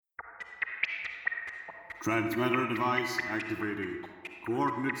Transmitter device activated.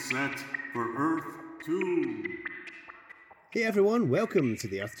 Coordinates set for Earth 2. Hey everyone, welcome to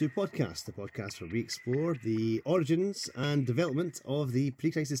the Earth 2 podcast, the podcast where we explore the origins and development of the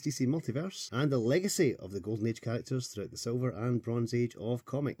pre-crisis DC multiverse and the legacy of the Golden Age characters throughout the Silver and Bronze Age of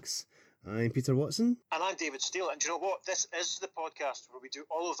comics. I'm Peter Watson. And I'm David Steele. And do you know what? This is the podcast where we do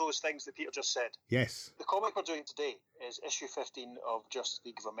all of those things that Peter just said. Yes. The comic we're doing today is issue 15 of Justice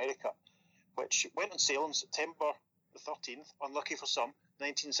League of America, which went on sale on September the 13th, unlucky for some,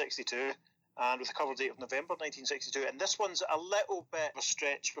 1962. And with a cover date of November 1962, and this one's a little bit of a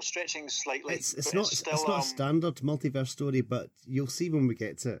stretch. We're stretching slightly. It's not a standard multiverse story, but you'll see when we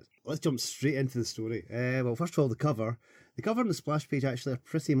get to it. Let's jump straight into the story. Well, first of all, the cover. The cover and the splash page actually are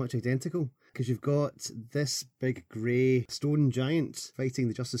pretty much identical, because you've got this big grey stone giant fighting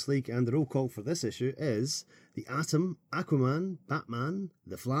the Justice League, and the roll call for this issue is the Atom, Aquaman, Batman,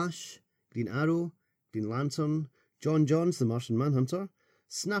 The Flash, Green Arrow, Green Lantern, John Johns, the Martian Manhunter,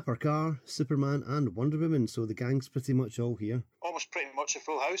 Snapper Carr, Superman and Wonder Woman, so the gang's pretty much all here. Almost pretty much a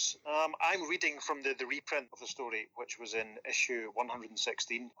full house. I'm reading from the reprint of the story, which was in issue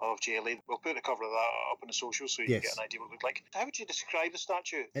 116 of JLA. We'll put the cover of that up on the socials so you can get an idea what it looked like. How would you describe the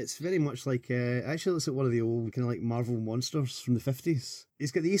statue? It's very much like, actually looks like one of the old kind of like Marvel monsters from the 50s.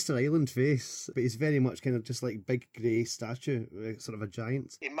 He's got the Easter Island face, but he's very much kind of just like big grey statue, sort of a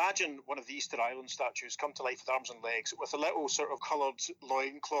giant. Imagine one of the Easter Island statues come to life with arms and legs, with a little sort of coloured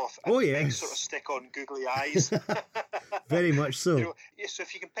loincloth and big sort of stick-on googly eyes. Very much so. You know, so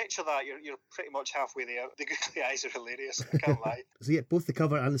if you can picture that, you're pretty much halfway there. The googly eyes are hilarious, I can't lie. So yeah, both the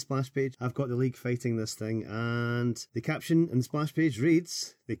cover and the splash page, I've got the League fighting this thing, and the caption in the splash page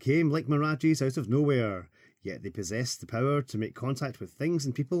reads, "They came like mirages out of nowhere, yet they possess the power to make contact with things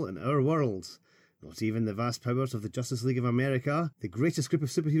and people in our world. Not even the vast powers of the Justice League of America, the greatest group of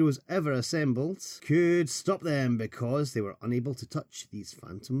superheroes ever assembled, could stop them because they were unable to touch these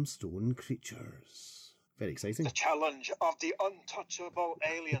phantom stone creatures." Very exciting. The challenge of the untouchable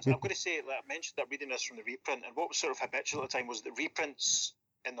aliens. I'm going to say that I mentioned that reading this from the reprint, and what was sort of habitual at the time was that reprints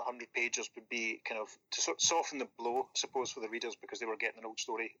in the 100 pages would be kind of to sort of soften the blow, I suppose, for the readers, because they were getting an old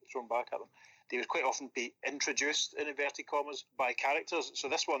story thrown back at them. They would quite often be introduced, in inverted commas, by characters. So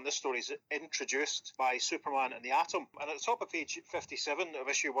this story is introduced by Superman and the Atom. And at the top of page 57 of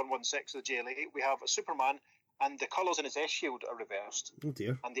issue 116 of the JLA, we have a Superman, and the colours in his S-shield are reversed. Oh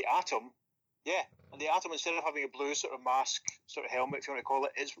dear. And the Atom, instead of having a blue sort of mask, sort of helmet, if you want to call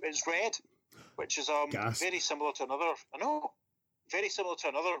it, it's red, which is very similar to another. Very similar to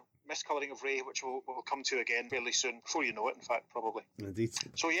another miscolouring of Ray, which we'll come to again fairly soon, before you know it, in fact, probably. Indeed.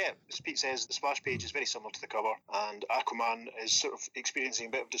 So yeah, as Pete says, the splash page is very similar to the cover, and Aquaman is sort of experiencing a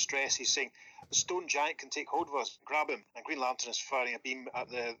bit of distress. He's saying, the stone giant can take hold of us, grab him, and Green Lantern is firing a beam at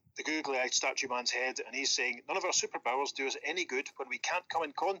the googly-eyed statue man's head, and he's saying, none of our superpowers do us any good when we can't come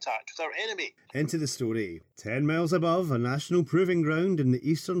in contact with our enemy. Into the story. 10 miles above a national proving ground in the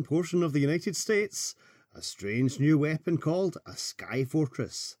eastern portion of the United States, a strange new weapon called a Sky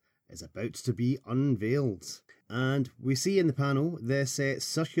Fortress is about to be unveiled. And we see in the panel this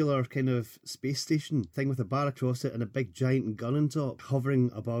circular kind of space station thing with a bar across it and a big giant gun on top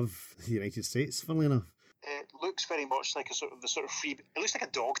hovering above the United States, funnily enough. It looks very much like the sort of free... It looks like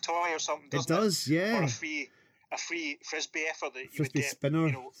a dog toy or something, doesn't it? It does, yeah. Or a free frisbee effort that you would get.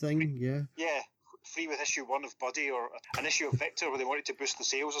 Spinner thing, yeah. Yeah. Free with issue 1 of Buddy, or an issue of Victor where they wanted to boost the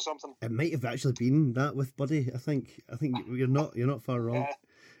sales or something. It might have actually been that with Buddy. I think you're not far wrong. Yeah.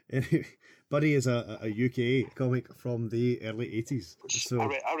 Anyway, Buddy is a UK comic from the early 80s. Which so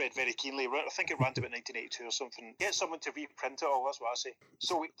I read very keenly. I think it ran to about 1982 or something. Get someone to reprint it all, that's what I say.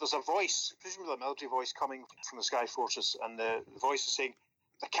 So there's a voice, presumably a military voice, coming from the Sky Fortress, and the voice is saying,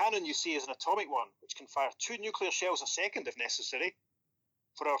 the cannon you see is an atomic one, which can fire 2 nuclear shells a second if necessary.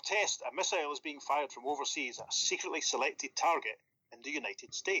 For our test, a missile is being fired from overseas at a secretly selected target in the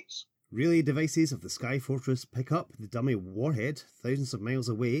United States. Relay devices of the Sky Fortress pick up the dummy warhead thousands of miles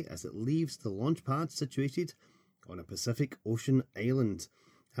away as it leaves the launch pad situated on a Pacific Ocean island.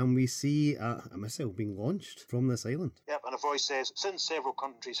 And we see a missile being launched from this island. Yep, and a voice says, since several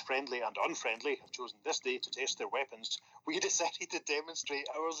countries, friendly and unfriendly, have chosen this day to test their weapons, we decided to demonstrate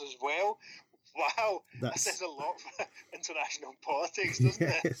ours as well. Wow, that says a lot for international politics, doesn't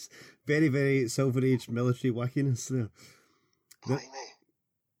it? Yes, very, very Silver Age military wackiness there. Blimey.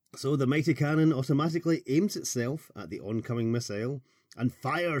 So the mighty cannon automatically aims itself at the oncoming missile and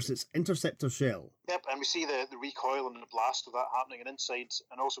fires its interceptor shell. Yep, and we see the recoil and the blast of that happening,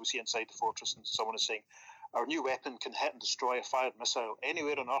 and also we see inside the fortress, and someone is saying, our new weapon can hit and destroy a fired missile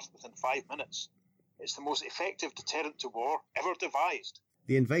anywhere on Earth within 5 minutes. It's the most effective deterrent to war ever devised.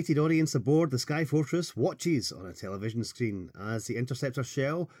 The invited audience aboard the Sky Fortress watches on a television screen as the interceptor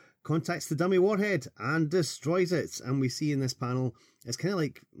shell contacts the dummy warhead and destroys it. And we see in this panel, it's kind of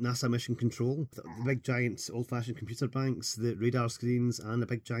like NASA mission control. The big giant old-fashioned computer banks, the radar screens, and a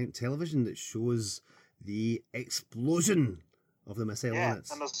big giant television that shows the explosion of the missile on it.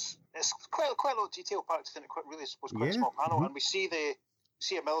 And it's quite a lot of detail packed in it. Quite a small panel, and we see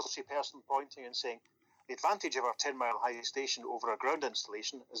a military person pointing and saying, "The advantage of our 10-mile high station over a ground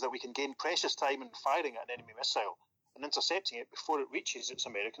installation is that we can gain precious time in firing at an enemy missile and intercepting it before it reaches its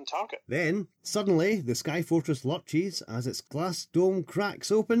American target." Then, suddenly, the Sky Fortress lurches as its glass dome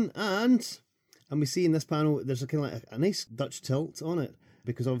cracks open, and we see in this panel there's a kind of like a nice Dutch tilt on it,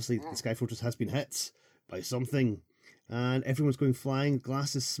 because obviously the Sky Fortress has been hit by something, and everyone's going flying,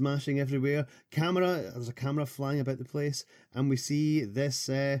 glass is smashing everywhere, there's a camera flying about the place, and we see this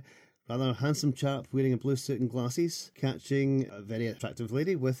rather handsome chap wearing a blue suit and glasses catching a very attractive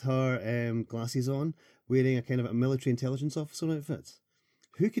lady with her glasses on, wearing a kind of a military intelligence officer outfit.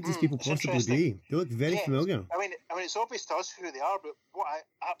 Who could these people possibly be? They look very familiar. I mean, it's obvious to us who they are, but what I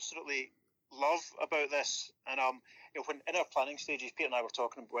absolutely love about this, and when in our planning stages, Peter and I were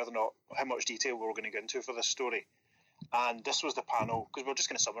talking about whether or not how much detail we were going to go into for this story, and this was the panel, because we're just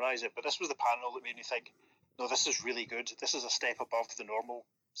going to summarise it, but this was the panel that made me think, no, this is really good. This is a step above the normal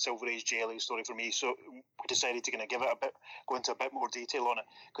Silver Age JLA story for me. So we decided to go into a bit more detail on it,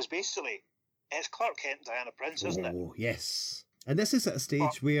 because basically it's Clark Kent and Diana Prince, isn't it? Oh, yes. And this is at a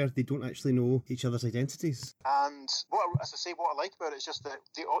stage where they don't actually know each other's identities. And what I like about it is just that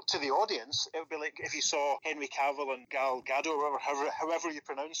to the audience, it would be like if you saw Henry Cavill and Gal Gadot, or however you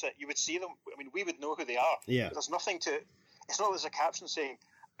pronounce it, you would see them. I mean, we would know who they are. Yeah. There's nothing to. It's not there's a caption saying,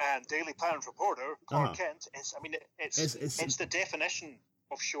 "And Daily Planet reporter Clark Kent." It's the definition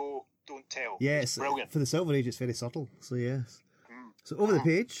of show don't tell. Yes, brilliant. For the Silver Age, it's very subtle. So yes. So over the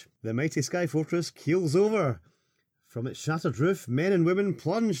page, the mighty Sky Fortress keels over. From its shattered roof, men and women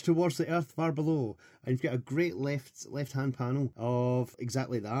plunge towards the earth far below. And you've got a great left-hand panel of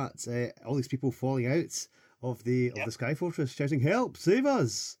exactly that. All these people falling out of the Sky Fortress, shouting, "Help! Save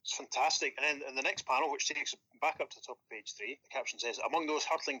us!" It's fantastic. And then in the next panel, which takes back up to the top of page 3, the caption says, "Among those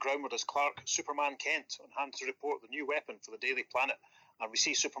hurtling groundward is Clark Superman Kent, on hand to report the new weapon for the Daily Planet." And we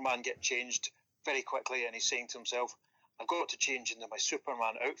see Superman get changed very quickly, and he's saying to himself, "I've got to change into my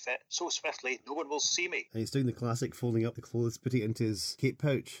Superman outfit so swiftly no one will see me." And he's doing the classic folding up the clothes, putting it into his cape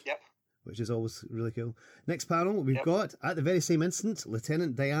pouch. Yep. Which is always really cool. Next panel, we've got, at the very same instant,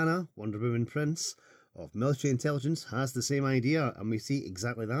 Lieutenant Diana, Wonder Woman Prince, of military intelligence, has the same idea, and we see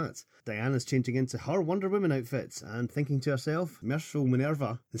exactly that. Diana's changing into her Wonder Woman outfit and thinking to herself, "Merciful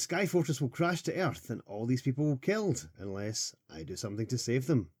Minerva, the Sky Fortress will crash to Earth and all these people will be killed unless I do something to save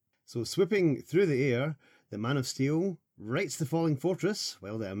them." So swooping through the air, the Man of Steel rights the falling fortress,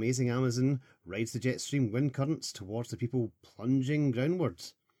 while the amazing Amazon rides the jet stream wind currents towards the people plunging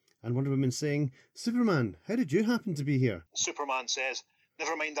groundwards. And Wonder Woman saying, "Superman, how did you happen to be here?" Superman says,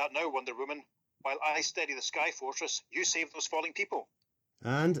 "Never mind that now, Wonder Woman. While I steady the Sky Fortress, you save those falling people."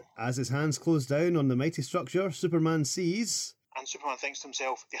 And as his hands close down on the mighty structure, Superman sees... And Superman thinks to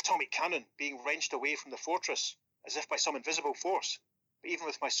himself, the atomic cannon being wrenched away from the fortress, as if by some invisible force. But even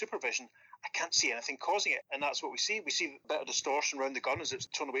with my supervision, I can't see anything causing it. And that's what we see. We see a bit of distortion around the gun as it's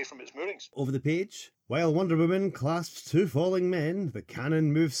torn away from its moorings. Over the page, while Wonder Woman clasps two falling men, the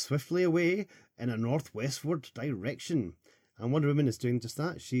cannon moves swiftly away in a northwestward direction. And Wonder Woman is doing just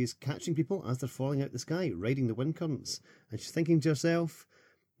that. She's catching people as they're falling out the sky, riding the wind currents. And she's thinking to herself,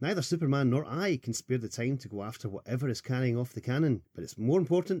 neither Superman nor I can spare the time to go after whatever is carrying off the cannon, but it's more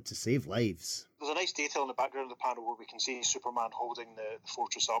important to save lives. There's a nice detail in the background of the panel where we can see Superman holding the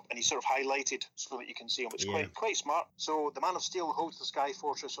fortress up, and he's sort of highlighted so that you can see him. It's quite smart. So the Man of Steel holds the Sky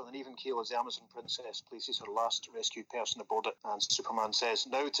Fortress on an even keel as the Amazon Princess places her last rescued person aboard it. And Superman says,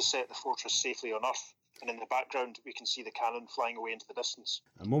 "Now to set the fortress safely on Earth." And in the background, we can see the cannon flying away into the distance.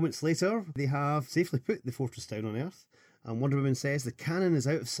 And moments later, they have safely put the fortress down on Earth. And Wonder Woman says the cannon is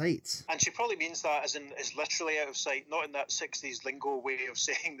out of sight. And she probably means that as in is literally out of sight, not in that 60s lingo way of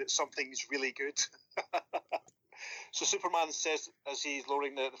saying that something's really good. So Superman says as he's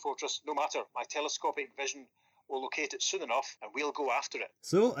lowering the fortress, "No matter, my telescopic vision will locate it soon enough and we'll go after it."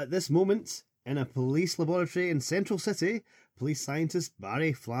 So at this moment, in a police laboratory in Central City, police scientist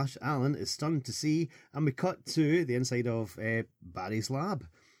Barry Flash Allen is stunned to see, and we cut to the inside of Barry's lab.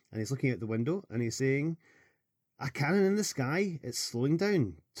 And he's looking out the window and he's saying, "A cannon in the sky, it's slowing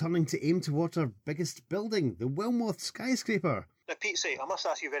down, turning to aim towards our biggest building, the Wilmoth skyscraper." Now, Pete, I must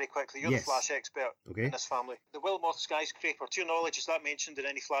ask you very quickly, you're Yes. the Flash expert Okay. in this family. The Wilmoth skyscraper, to your knowledge, is that mentioned in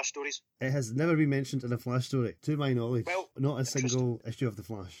any Flash stories? It has never been mentioned in a Flash story, to my knowledge. Well, not a interesting. single issue of the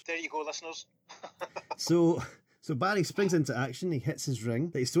Flash. There you go, listeners. So Barry springs into action. He hits his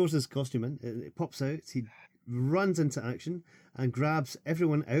ring that he stores his costume in. It pops out. He runs into action and grabs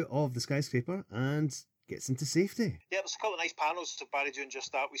everyone out of the skyscraper and gets into safety. Yeah, there's a couple of nice panels of Barry doing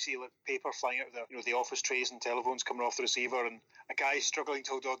just that. We see like paper flying out of the office trays and telephones coming off the receiver, and a guy struggling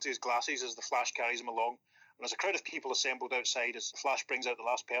to hold on to his glasses as the Flash carries him along. And there's a crowd of people assembled outside as the Flash brings out the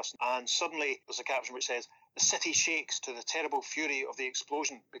last person. And suddenly there's a caption which says, "The city shakes to the terrible fury of the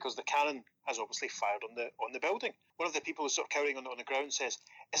explosion," because the cannon has obviously fired on the building. One of the people who's sort of cowering on the ground says,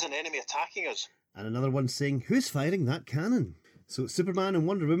 "Is an enemy attacking us?" And another one saying, "Who's firing that cannon?" So Superman and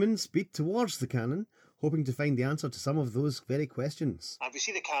Wonder Woman speed towards the cannon, hoping to find the answer to some of those very questions. And we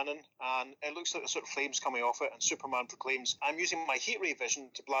see the cannon, and it looks like the sort of flames coming off it, and Superman proclaims, "I'm using my heat ray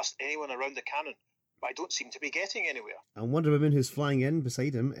vision to blast anyone around the cannon, but I don't seem to be getting anywhere." And Wonder Woman, who's flying in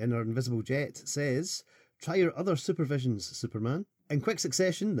beside him in her invisible jet, says, "Try your other supervisions, Superman." In quick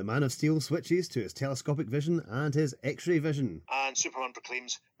succession, the Man of Steel switches to his telescopic vision and his X-ray vision. And Superman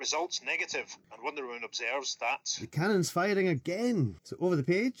proclaims, "Results negative," and Wonder Woman observes that. The cannon's firing again. So over the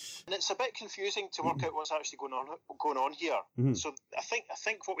page. And it's a bit confusing to work out what's actually going on here. Mhm. So I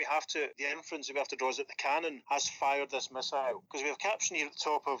think what the inference that we have to draw is that the cannon has fired this missile. Because we have a caption here at the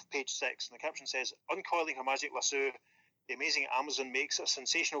top of page 6, and the caption says, "Uncoiling her magic lasso, the amazing Amazon makes a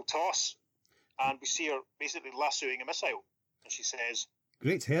sensational toss." And we see her basically lassoing a missile. And she says,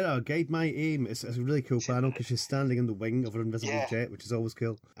 "Great Hera, guide my aim." It's a really cool panel because she's standing in the wing of her invisible jet, which is always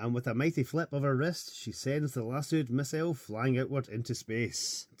cool. And with a mighty flip of her wrist, she sends the lassoed missile flying outward into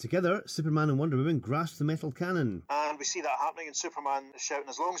space. Together, Superman and Wonder Woman grasp the metal cannon. and we see that happening, and Superman is shouting,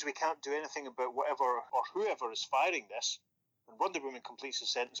 "As long as we can't do anything about whatever or whoever is firing this." And Wonder Woman completes his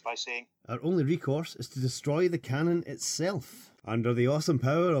sentence by saying, Our only recourse is to destroy the cannon itself. Under the awesome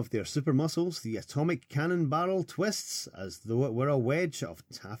power of their super muscles, the atomic cannon barrel twists as though it were a wedge of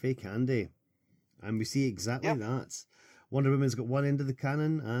taffy candy. And we see exactly that. Wonder Woman's got one end of the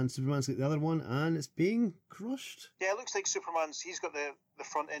cannon and Superman's got the other one, and it's being crushed. Yeah, it looks like he's got the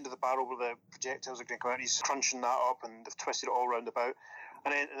front end of the barrel where the projectiles are going to come out. He's crunching that up, and they've twisted it all round about.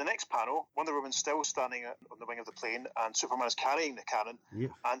 And then in the next panel, Wonder Woman's still standing on the wing of the plane, and Superman is carrying the cannon.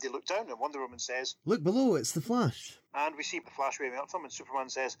 Yep. And they look down, and Wonder Woman says, "Look below, it's the Flash." and we see the Flash waving up to them, and Superman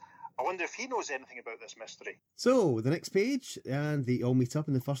says, "I wonder if he knows anything about this mystery." So, the next page, and they all meet up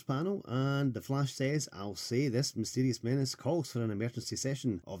in the first panel, and the Flash says, "I'll say this mysterious menace calls for an emergency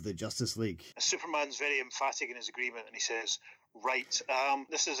session of the Justice League." Superman's very emphatic in his agreement, and he says, "Right,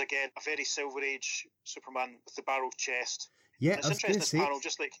 this is again a very Silver Age Superman with the barrel chest." Yeah, And it's I was going interesting, to this say, panel,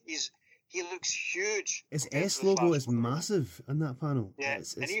 just like he looks huge. his compared to S the logo Flash is Wonder Woman. massive in that panel. Yeah,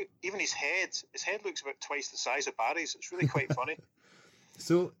 It's- and even his head looks about twice the size of Barry's. It's really quite funny.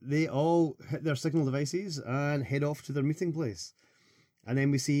 So they all hit their signal devices and head off to their meeting place. And then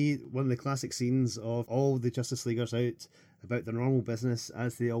we see one of the classic scenes of all the Justice Leaguers out about their normal business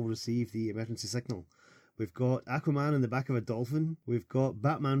as they all receive the emergency signal. We've got Aquaman in the back of a dolphin. We've got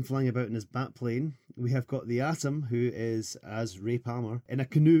Batman flying about in his bat plane. We have got the Atom, who is as Ray Palmer, in a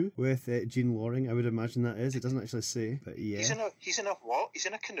canoe with Jean Loring. I would imagine that is. It doesn't actually say, but yeah. He's in a what? He's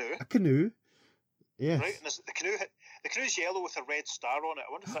in a canoe. A canoe. Yes. Right, and the canoe's yellow with a red star on it.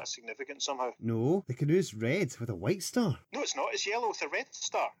 I wonder if that's significant somehow. No, the canoe's red with a white star. No, it's not. It's yellow with a red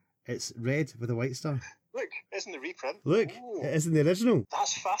star. It's red with a white star. Look, isn't the reprint? Look, Ooh, it is in the original.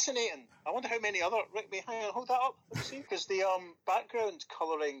 that's fascinating. I wonder how many other. Rick, hang on, hold that up. Let me see. Because the background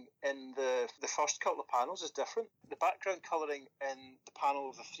colouring in the first couple of panels is different. The background colouring in the panel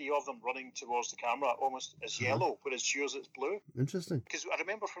of the three of them running towards the camera almost is yellow, whereas yours is blue. Interesting. Because I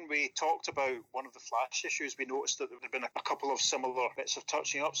remember when we talked about one of the Flash issues, we noticed that there had been a couple of similar bits of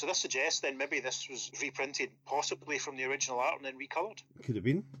touching up. So this suggests then maybe this was reprinted possibly from the original art and then recoloured. Could have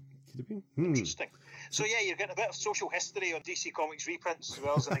been. Could have been. Interesting. So yeah, you're getting a bit of social history on DC Comics reprints, as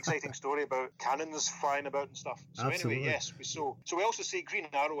well as an exciting story about cannons flying about and stuff. So Absolutely. anyway, yes, so we also see Green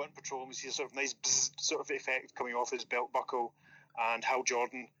Arrow out in patrol, and we see a sort of nice bzz sort of effect coming off his belt buckle, and Hal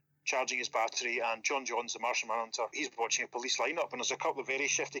Jordan charging his battery, and John Johns, the Martian Manhunter, he's watching a police lineup, and there's a couple of very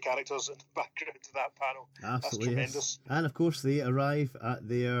shifty characters in the background to that panel. Absolutely. That's tremendous. Yes. And of course, they arrive at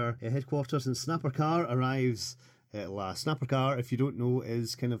their headquarters, and Snapper Carr arrives at last. Snapper Carr, if you don't know,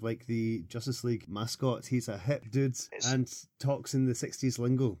 is kind of like the Justice League mascot. He's a hip dude and talks in the 60s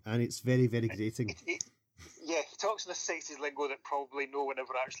lingo, and it's very, very grating. Yeah, he talks in the 60s lingo that probably no one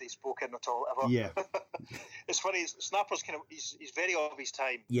ever actually spoke in at all, ever. Yeah. It's funny, Snapper's he's very of his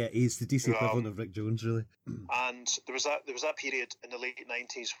time. Yeah, he's the DC equivalent of Rick Jones, really. And there was that period in the late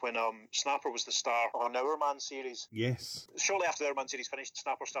 90s when Snapper was the star of an Hourman series. Yes. Shortly after the Hourman series finished,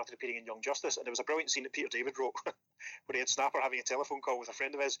 Snapper started appearing in Young Justice, and there was a brilliant scene that Peter David wrote where he had Snapper having a telephone call with a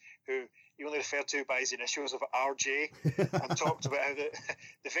friend of his who he only referred to by his initials of RJ, and talked about how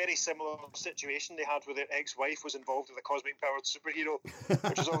the very similar situation they had with their ex-wife was involved with a cosmic-powered superhero,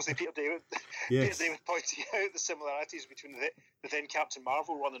 which was obviously Peter David. Yes. Peter David pointing out the similarities between the then Captain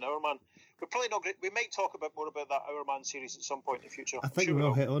Marvel one and Hourman. We're probably not great. We might talk more about that Hourman series at some point in the future. I think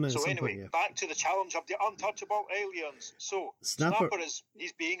we'll hit on it. So at some anyway, point, yeah. back to the challenge of the untouchable aliens. So Snapper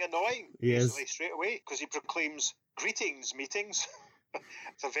he's being annoying basically straight away because he proclaims greetings, meetings.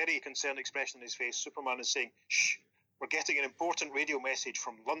 It's a very concerned expression on his face. Superman is saying, "Shh, we're getting an important radio message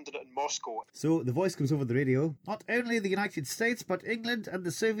from London and Moscow." So the voice comes over the radio. Not only the United States, but England and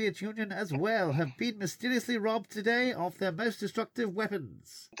the Soviet Union as well have been mysteriously robbed today of their most destructive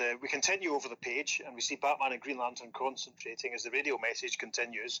weapons. And, we continue over the page and we see Batman and Green Lantern concentrating as the radio message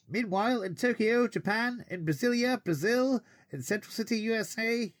continues. Meanwhile, in Tokyo, Japan, in Brasilia, Brazil, in Central City,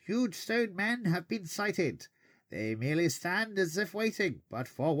 USA, huge stone men have been sighted. They merely stand as if waiting, but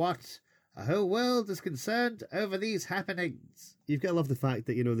for what? A whole world is concerned over these happenings. You've got to love the fact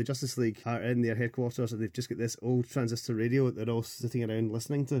that, the Justice League are in their headquarters and they've just got this old transistor radio that they're all sitting around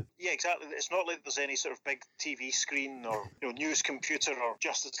listening to. Yeah, exactly. It's not like there's any sort of big TV screen or news computer or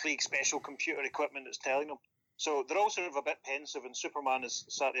Justice League special computer equipment that's telling them. So they're all sort of a bit pensive, and Superman is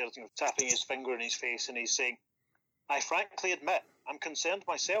sat there tapping his finger in his face and he's saying, "I frankly admit I'm concerned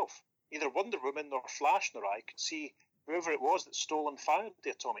myself. Neither Wonder Woman nor Flash nor I could see whoever it was that stole and fired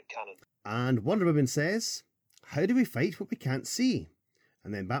the atomic cannon." And Wonder Woman says, "How do we fight what we can't see?"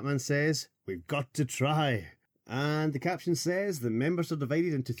 And then Batman says, "We've got to try." And the caption says the members are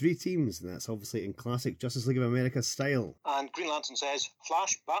divided into 3 teams, and that's obviously in classic Justice League of America style. And Green Lantern says,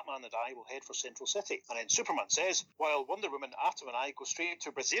 "Flash, Batman and I will head for Central City." And then Superman says, "While Wonder Woman, Atom and I go straight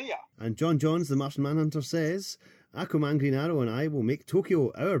to Brasilia." And John Johns, the Martian Manhunter, says, "Aquaman, Green Arrow and I will make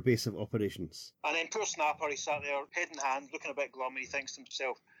Tokyo our base of operations." And then poor Snapper, he sat there, head in hand, looking a bit glum, and he thinks to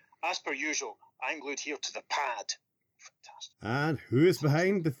himself, "As per usual, I'm glued here to the pad." Fantastic. And who is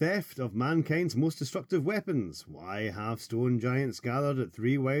behind the theft of mankind's most destructive weapons? Why have stone giants gathered at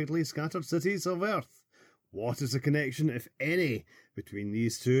 3 widely scattered cities of Earth? What is the connection, if any, between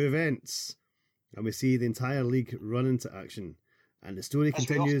these 2 events? And we see the entire league run into action. And the story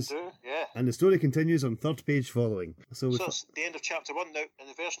continues. And the story continues on 3rd page following. So it's the end of chapter 1 now, and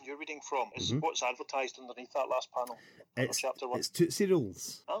the version you're reading from is what's advertised underneath that last panel. It's chapter 1. It's Tootsie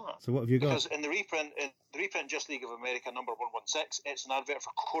Rolls. Ah. So what have you got? Because in the reprint Just League of America number 116, it's an advert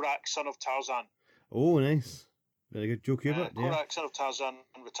for Korak, son of Tarzan. Oh, nice. Very good. Joe Kubert, Korak, son of Tarzan,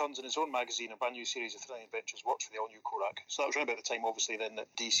 returns in his own magazine, a brand new series of thrilling adventures. Watch for the all-new Korak. So that was around about the time, obviously, then that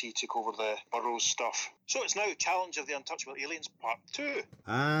DC took over the Burroughs stuff. So it's now Challenge of the Untouchable Aliens Part 2.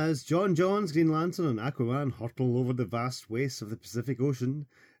 As John Johns, Green Lantern and Aquaman hurtle over the vast wastes of the Pacific Ocean,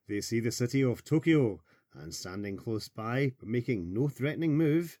 they see the city of Tokyo, and standing close by, but making no threatening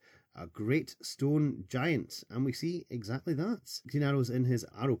move, a great stone giant. And we see exactly that. Green Arrow's in his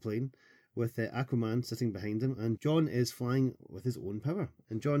aeroplane, with Aquaman sitting behind him, and John is flying with his own power.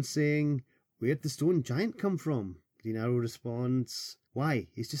 And John's saying, "Where'd the stone giant come from?" Green Arrow responds, "Why,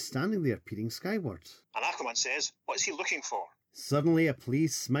 he's just standing there peering skyward." And Aquaman says, "What is he looking for?" Suddenly a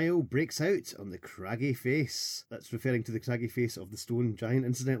pleased smile breaks out on the craggy face. That's referring to the craggy face of the stone giant,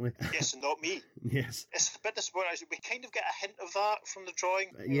 incidentally. Yes, and not me. Yes. It's a bit disappointing. We kind of get a hint of that from the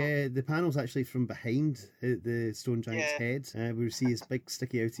drawing. Yeah, the panel's actually from behind the stone giant's head. We see his big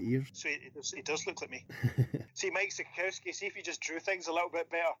sticky outy ears. So he does look like me. See, Mike Sikowski, see if he just drew things a little bit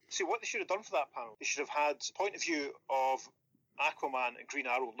better. See, what they should have done for that panel, they should have had point of view of Aquaman and Green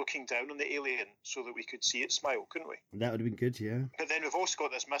Arrow looking down on the alien so that we could see it smile, couldn't we? That would have been good, yeah. But then we've also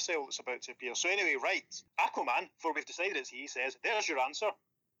got this missile that's about to appear. So anyway, right, Aquaman, before we've decided it's he, says, "There's your answer."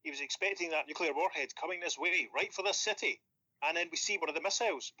 He was expecting that nuclear warhead coming this way, right for this city. And then we see one of the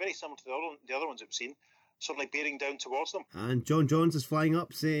missiles, very similar to the other ones that we've seen, suddenly bearing down towards them. And John Johns is flying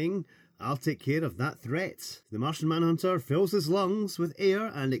up saying, "I'll take care of that threat." The Martian Manhunter fills his lungs with air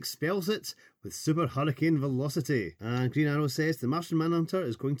and expels it with super hurricane velocity. And Green Arrow says the Martian Manhunter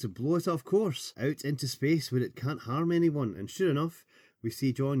is going to blow it off course out into space where it can't harm anyone. And sure enough, we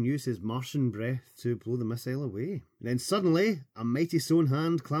see John use his Martian breath to blow the missile away. And then suddenly, a mighty stone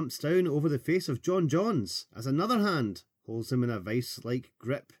hand clamps down over the face of John Johns as another hand holds him in a vice-like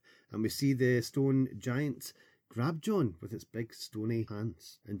grip. And we see the stone giant grab John with its big stony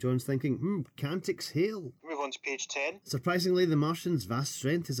hands. And John's thinking, can't exhale. Move on to page 10. Surprisingly, the Martian's vast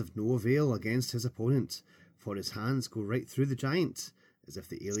strength is of no avail against his opponent, for his hands go right through the giant, as if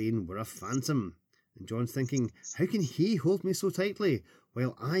the alien were a phantom. And John's thinking, how can he hold me so tightly,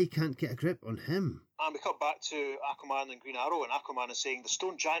 while I can't get a grip on him? And we cut back to Aquaman and Green Arrow, and Aquaman is saying, the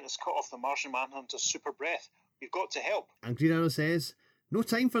stone giant has cut off the Martian Manhunter's super breath. We've got to help. And Green Arrow says, no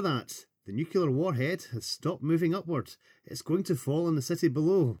time for that. The nuclear warhead has stopped moving upward. It's going to fall on the city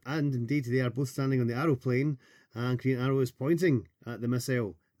below. And indeed, they are both standing on the aeroplane, and Green Arrow is pointing at the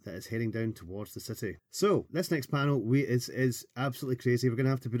missile that is heading down towards the city. So, this next panel is absolutely crazy. We're going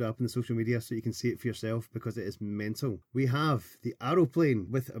to have to put it up in the social media so you can see it for yourself, because it is mental. We have the aeroplane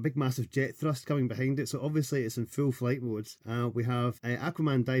with a big massive jet thrust coming behind it, so obviously it's in full flight mode. We have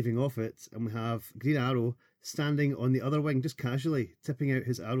Aquaman diving off it, and we have Green Arrow standing on the other wing, just casually tipping out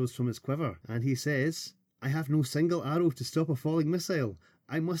his arrows from his quiver. And he says, I have no single arrow to stop a falling missile.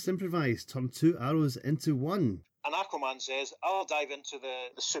 I must improvise, turn 2 arrows into 1. And Aquaman says, I'll dive into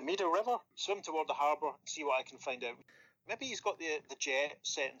the Sumida River, swim toward the harbour, see what I can find out. Maybe he's got the jet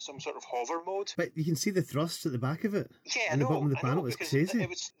set in some sort of hover mode. But you can see the thrust at the back of it. Yeah, I know. The bottom of the panel. It's crazy.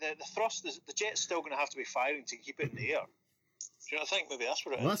 The thrust, the jet's still going to have to be firing to keep it in the air. Do you know what I think? Maybe that's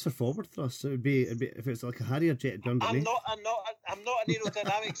what it is. Well, that's for forward thrust. It'd be if it's like a Harrier jet underneath. I'm not an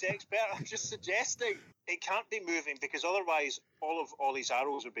aerodynamics expert. I'm just suggesting it can't be moving, because otherwise all these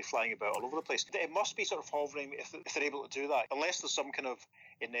arrows would be flying about all over the place. It must be sort of hovering if they're able to do that, unless there's some kind of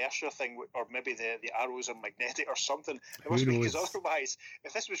inertia thing, or maybe the arrows are magnetic or something. It must be, because otherwise,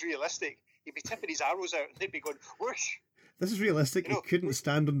 if this was realistic, he'd be tipping his arrows out and they'd be going whoosh. This is realistic. You couldn't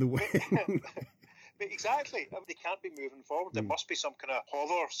stand on the wing. Exactly. They can't be moving forward. There must be some kind of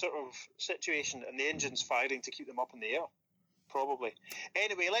hover sort of situation, and the engine's firing to keep them up in the air. Probably.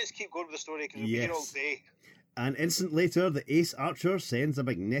 Anyway, let's keep going with the story, because we'll be here all day. An instant later, the ace archer sends a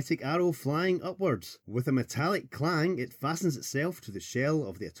magnetic arrow flying upwards. With a metallic clang, it fastens itself to the shell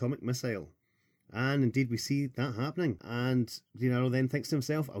of the atomic missile. And indeed, we see that happening. And Green Arrow then thinks to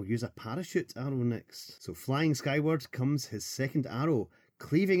himself, I'll use a parachute arrow next. So flying skyward comes his second arrow,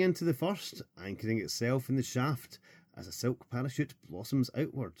 cleaving into the first, anchoring itself in the shaft as a silk parachute blossoms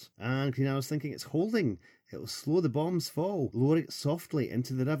outwards. And Green Arrow's thinking it's holding. It'll slow the bomb's fall, lowering it softly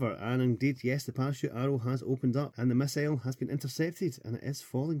into the river. And indeed, yes, the parachute arrow has opened up and the missile has been intercepted, and it is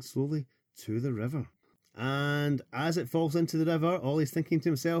falling slowly to the river. And as it falls into the river, Ollie's thinking to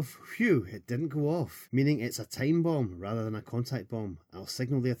himself, phew, it didn't go off, meaning it's a time bomb rather than a contact bomb. I'll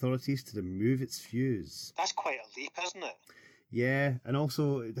signal the authorities to remove its fuse. That's quite a leap, isn't it? Yeah, and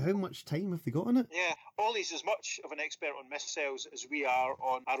also, how much time have they got on it? Yeah, Ollie's as much of an expert on missiles as we are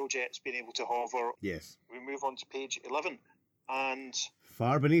on aerojets being able to hover. Yes. We move on to page 11, and...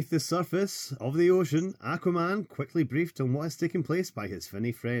 Far beneath the surface of the ocean, Aquaman, quickly briefed on what has taken place by his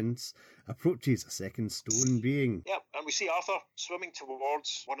finny friends, approaches a second stone being. Yep, and we see Arthur swimming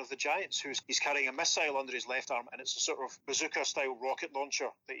towards one of the giants he's carrying a missile under his left arm, and it's a sort of bazooka-style rocket launcher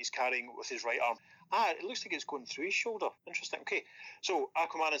that he's carrying with his right arm. It looks like it's going through his shoulder. Interesting. Okay, so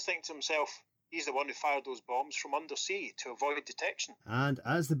Aquaman is thinking to himself, he's the one who fired those bombs from undersea to avoid detection. And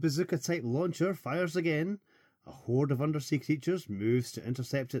as the bazooka-type launcher fires again, a horde of undersea creatures moves to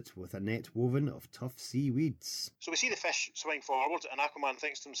intercept it with a net woven of tough seaweeds. So we see the fish swimming forward, and Aquaman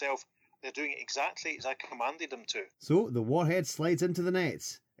thinks to himself, they're doing it exactly as I commanded them to. So the warhead slides into the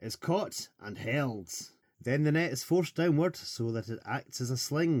net, is caught and held. Then the net is forced downward so that it acts as a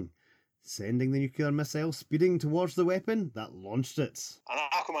sling, sending the nuclear missile speeding towards the weapon that launched it. And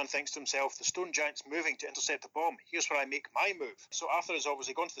Aquaman thinks to himself, the stone giant's moving to intercept the bomb. Here's where I make my move. So Arthur has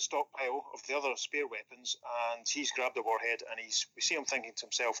obviously gone to the stockpile of the other spare weapons, and he's grabbed the warhead, and we see him thinking to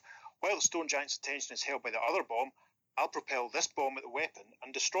himself, while the stone giant's attention is held by the other bomb, I'll propel this bomb at the weapon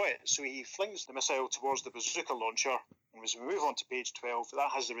and destroy it. So he flings the missile towards the bazooka launcher, and as we move on to page 12, that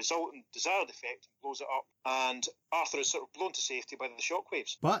has the resultant desired effect and blows it up, and Arthur is sort of blown to safety by the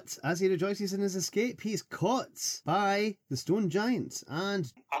shockwaves. But as he rejoices in his escape, he's caught by the stone giant,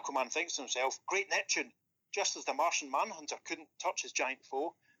 and Aquaman thinks to himself, great Neptune, just as the Martian Manhunter couldn't touch his giant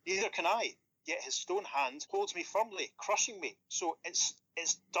foe, neither can I. Yet his stone hand holds me firmly, crushing me. So it's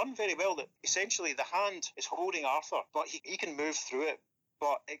done very well that essentially the hand is holding Arthur, but he can move through it,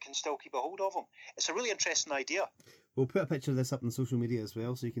 but it can still keep a hold of him. It's a really interesting idea. We'll put a picture of this up on social media as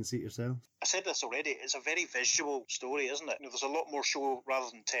well so you can see it yourself. I said this already, it's a very visual story, isn't it? There's a lot more show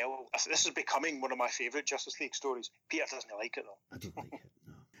rather than tell. This is becoming one of my favourite Justice League stories. Peter doesn't like it though. I don't like it,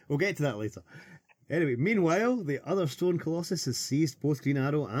 no. We'll get to that later. Anyway, meanwhile, the other stone colossus has seized both Green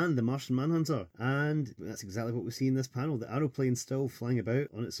Arrow and the Martian Manhunter, and that's exactly what we see in this panel. The aeroplane's still flying about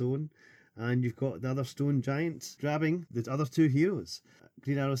on its own, and you've got the other stone giant grabbing the other two heroes.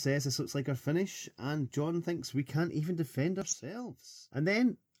 Green Arrow says this looks like our finish, and John thinks we can't even defend ourselves. And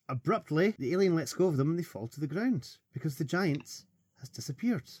then, abruptly, the alien lets go of them and they fall to the ground, because the giant has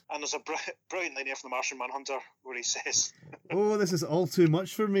disappeared. And there's a brilliant line here from the Martian Manhunter where he says, "Oh, this is all too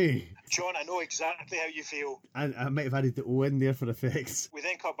much for me." John, I know exactly how you feel. And I might have added the O in there for effect. We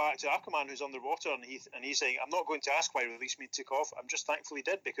then cut back to Aquaman, who's underwater, and he's saying, I'm not going to ask why Release Me took off. I'm just thankful he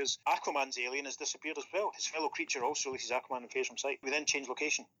did, because Aquaman's alien has disappeared as well. His fellow creature also releases Aquaman and fades from sight. We then change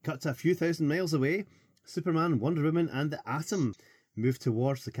location. Cut to a few thousand miles away. Superman, Wonder Woman, and the Atom move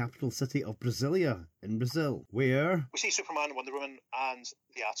towards the capital city of Brasilia in Brazil, where we see Superman, Wonder Woman, and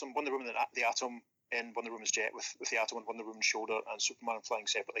the Atom. Wonder Woman and the Atom in Wonder Woman's jet with the Atom on Wonder Woman's shoulder, and Superman flying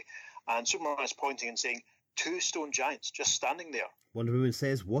separately. And Superman is pointing and saying, 2 stone giants just standing there. Wonder Woman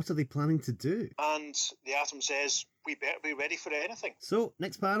says, what are they planning to do? And the Atom says, we better be ready for anything. So,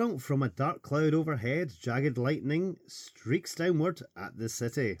 next panel, from a dark cloud overhead, jagged lightning streaks downward at the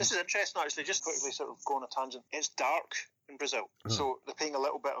city. This is interesting, actually, just quickly sort of go on a tangent. It's dark in Brazil, so they're paying a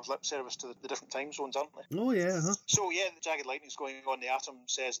little bit of lip service to the different time zones, aren't they? Oh, yeah, So, yeah, the jagged lightning's going on. The Atom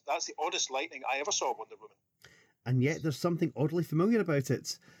says, that's the oddest lightning I ever saw, Wonder Woman. And yet there's something oddly familiar about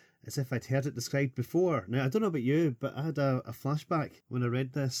it, as if I'd heard it described before. Now, I don't know about you, but I had a flashback when I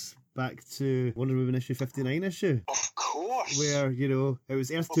read this back to Wonder Woman issue 59 issue. Of course! Where, it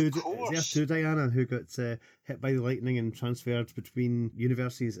was Earth 2 Diana who got hit by the lightning and transferred between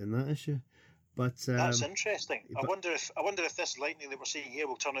universes in that issue. But that's interesting. I wonder if this lightning that we're seeing here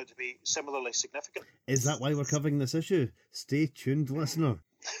will turn out to be similarly significant. Is that why we're covering this issue? Stay tuned, listener.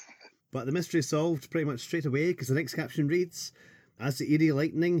 But the mystery is solved pretty much straight away, because the next caption reads, as the eerie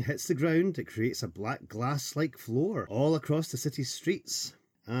lightning hits the ground, it creates a black glass-like floor all across the city's streets.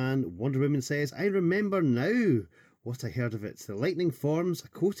 And Wonder Woman says, I remember now what I heard of it. The lightning forms a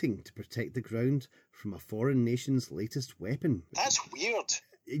coating to protect the ground from a foreign nation's latest weapon. That's weird.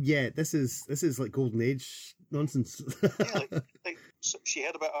 Yeah, this is like Golden Age nonsense. Yeah, like she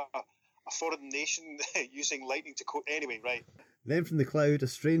heard about a foreign nation using lightning to coat. Anyway, right. Then from the cloud, a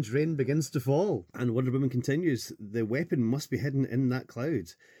strange rain begins to fall, and Wonder Woman continues, the weapon must be hidden in that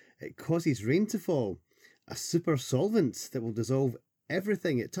cloud. It causes rain to fall, a super solvent that will dissolve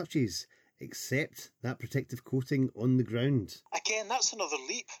everything it touches, except that protective coating on the ground. Again, that's another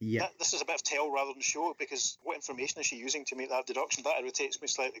leap. Yeah. This is a bit of tell rather than show, because what information is she using to make that deduction? That irritates me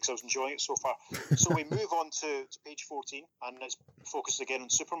slightly because I was enjoying it so far. So we move on to page 14, and it's focused again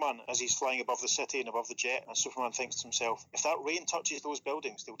on Superman as he's flying above the city and above the jet, and Superman thinks to himself, if that rain touches those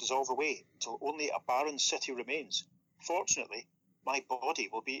buildings, they'll dissolve away until only a barren city remains. Fortunately, my body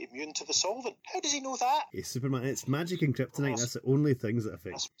will be immune to the solvent. How does he know that? Yeah, Superman, it's magic and kryptonite. That's the only things that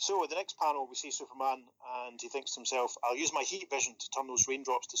affect. So, in the next panel, we see Superman, and he thinks to himself, I'll use my heat vision to turn those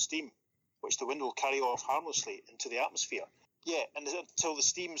raindrops to steam, which the wind will carry off harmlessly into the atmosphere. Yeah, and until the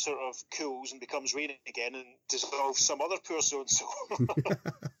steam sort of cools and becomes raining again and dissolves some other poor so-and-so.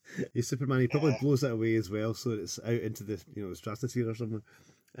 Yeah, Superman, he probably blows it away as well, so it's out into the stratosphere or something.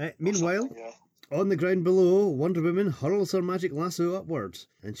 Meanwhile... On the ground below, Wonder Woman hurls her magic lasso upwards,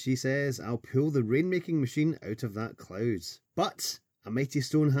 and she says, I'll pull the rain-making machine out of that cloud. But a mighty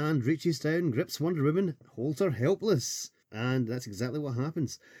stone hand reaches down, grips Wonder Woman, holds her helpless. And that's exactly what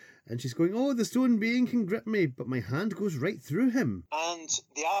happens. And she's going, oh, the stone being can grip me, but my hand goes right through him. And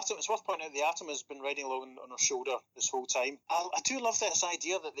the Atom, it's worth pointing out, the Atom has been riding along on her shoulder this whole time. I do love this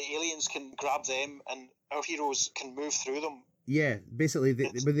idea that the aliens can grab them and our heroes can move through them. Yeah, basically,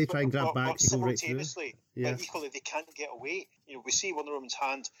 when they try and grab back, they go right through. Yeah. But equally, they can't get away. We see Wonder Woman's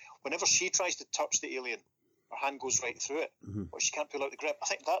hand, whenever she tries to touch the alien, her hand goes right through it, but she can't pull out the grip. I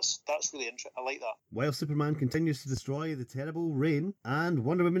think that's really interesting. I like that. While Superman continues to destroy the terrible rain, and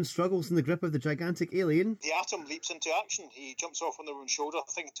Wonder Woman struggles in the grip of the gigantic alien, the Atom leaps into action. He jumps off Wonder Woman's shoulder,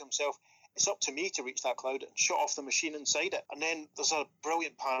 thinking to himself, it's up to me to reach that cloud and shut off the machine inside it. And then there's a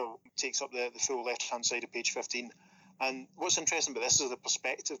brilliant panel, takes up the full left-hand side of page 15. And what's interesting about this is the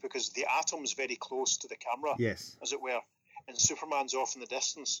perspective, because the Atom's very close to the camera, yes, as it were, and Superman's off in the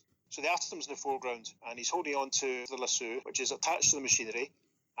distance. So the Atom's in the foreground, and he's holding on to the lasso, which is attached to the machinery,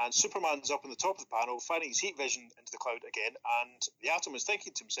 and Superman's up on the top of the panel, firing his heat vision into the cloud again, and the Atom is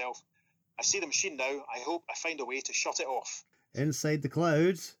thinking to himself, I see the machine now, I hope I find a way to shut it off. Inside the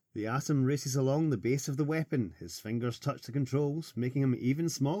cloud, the Atom races along the base of the weapon. His fingers touch the controls, making him even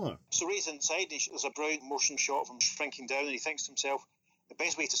smaller. So Ray's inside, there's a brilliant motion shot of him shrinking down, and he thinks to himself, The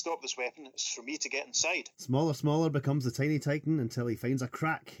best way to stop this weapon is for me to get inside. Smaller becomes the tiny titan until he finds a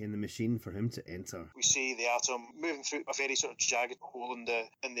crack in the machine for him to enter. We see the Atom moving through a very sort of jagged hole in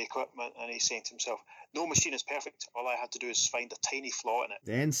the equipment, and he's saying to himself, no machine is perfect. All I had to do is find a tiny flaw in it.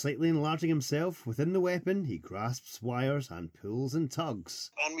 Then, slightly enlarging himself within the weapon, he grasps wires and pulls and tugs.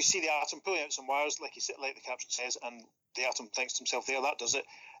 And we see the Atom pulling out some wires, like the caption says, and the Atom thinks to himself, there, that does it.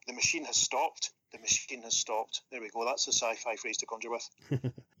 The machine has stopped. The machine has stopped. There we go. That's a sci-fi phrase to conjure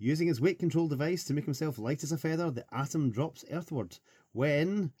with. Using his weight control device to make himself light as a feather, the Atom drops earthward.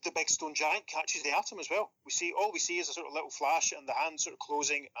 When the big stone giant catches the Atom as well. All we see is a sort of little flash and the hand sort of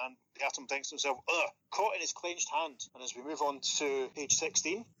closing, and the Atom thinks to himself, ugh, caught in his clenched hand. And as we move on to page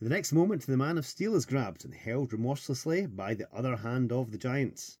 16. The next moment, the Man of Steel is grabbed and held remorselessly by the other hand of the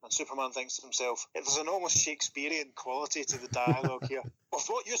giant. And Superman thinks to himself, there's an almost Shakespearean quality to the dialogue here. Of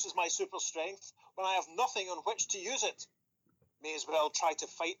what use is my super strength when I have nothing on which to use it? May as well try to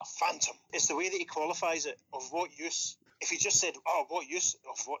fight a phantom. It's the way that he qualifies it. Of what use? If he just said, oh, what use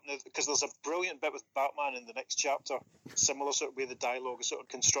of what? Because there's a brilliant bit with Batman in the next chapter, similar sort of way the dialogue is sort of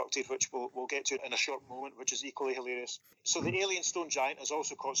constructed, which we'll get to in a short moment, which is equally hilarious. So the alien stone giant has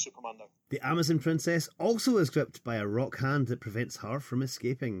also caught Superman now. The Amazon princess also is gripped by a rock hand that prevents her from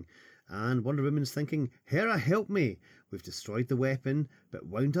escaping. And Wonder Woman's thinking, Hera, help me. We've destroyed the weapon, but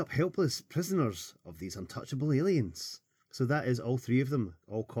wound up helpless prisoners of these untouchable aliens. So that is all three of them,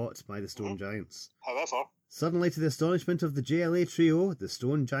 all caught by the stone giants. However, suddenly, to the astonishment of the JLA trio, the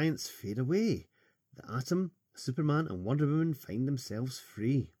stone giants fade away. The Atom, Superman and Wonder Woman find themselves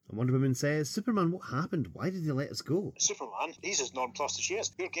free. And Wonder Woman says, Superman, what happened? Why did he let us go? Superman, he's as nonplussed as she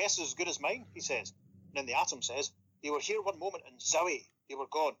is. Your guess is as good as mine, he says. And then the Atom says, you were here one moment and zowie, you were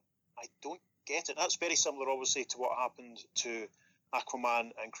gone. I don't get it. That's very similar, obviously, to what happened to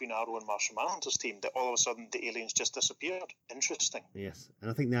Aquaman and Green Arrow and Martian Manhunter's team, that all of a sudden the aliens just disappeared. Interesting. Yes, and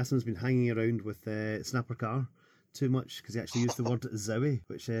I think the Atom's been hanging around with Snapper Carr too much because he actually used the word zowie,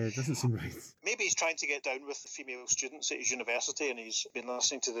 which doesn't seem right. Maybe he's trying to get down with the female students at his university and he's been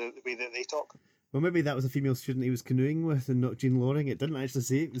listening to the way that they talk. Well, maybe that was a female student he was canoeing with and not Jean Loring. It didn't actually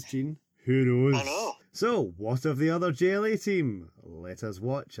say it was Jean. Who knows? I know. So, what of the other JLA team? Let us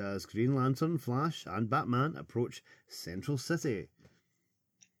watch as Green Lantern, Flash and Batman approach Central City.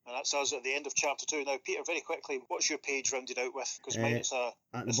 And that's us at the end of chapter 2. Now, Peter, very quickly, what's your page rounded out with? Because mine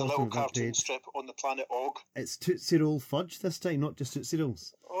is a little cartoon strip on the planet Og. It's Tootsie Roll Fudge this time, not just Tootsie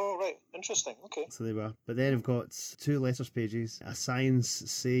Rolls. Oh, right. Interesting. Okay. So they were. But then we've got 2 letters pages, a science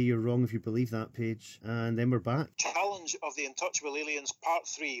say you're wrong if you believe that page, and then we're back. Challenge of the Untouchable Aliens, Part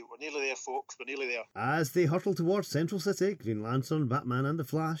 3. We're nearly there, folks. We're nearly there. As they hurtle towards Central City, Green Lantern, Batman and the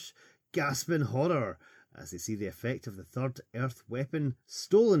Flash gasp in horror as they see the effect of the third Earth weapon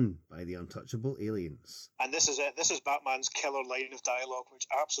stolen by the untouchable aliens. And this is it. This is Batman's killer line of dialogue, which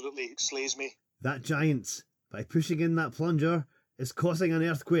absolutely slays me. That giant, by pushing in that plunger, is causing an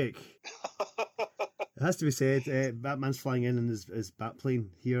earthquake. It has to be said, Batman's flying in his Batplane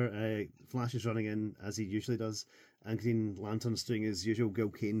here. Flash is running in, as he usually does, and Green Lantern's doing his usual Gil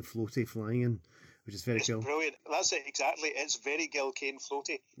Kane floaty flying in, which is very cool. It's brilliant. That's it, exactly. It's very Gil Kane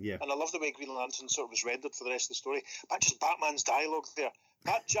floaty. Yeah. And I love the way Green Lantern sort of was rendered for the rest of the story. But just Batman's dialogue there.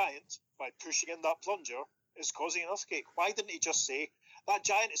 That giant, by pushing in that plunger, is causing an earthquake. Why didn't he just say, that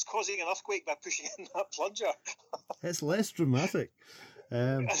giant is causing an earthquake by pushing in that plunger? It's less dramatic. I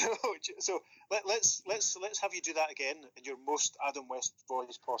know. So let's have you do that again in your most Adam West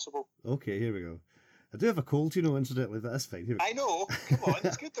voice possible. Okay, here we go. I do have a cold, incidentally, but that's fine. Here we go. I know. Come on,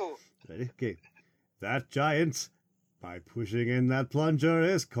 it's good though. Ready? Okay. That giant, by pushing in that plunger,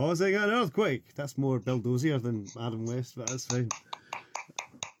 is causing an earthquake. That's more Bill Dozier than Adam West, but that's fine.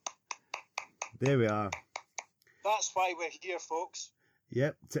 There we are. That's why we're here, folks.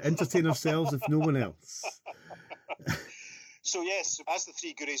 Yep, to entertain ourselves if no one else. So yes, as the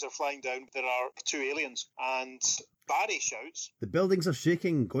 3 Goonies are flying down, there are 2 aliens, and Barry shouts, the buildings are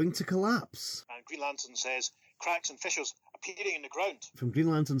shaking, going to collapse. And Green Lantern says, cracks and fissures appearing in the ground. From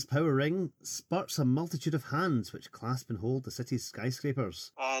Green Lantern's power ring spurts a multitude of hands which clasp and hold the city's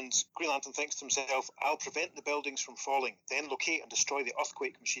skyscrapers. And Green Lantern thinks to himself, I'll prevent the buildings from falling, then locate and destroy the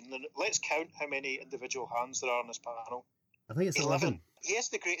earthquake machine. And let's count how many individual hands there are on this panel. I think it's 11. He is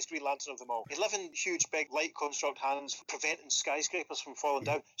the greatest Green Lantern of them all. 11 huge, big, light construct hands preventing skyscrapers from falling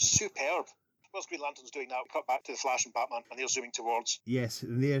down. Superb. What's Green Lantern's doing now? Cut back to the Flash and Batman, and they're zooming towards. Yes,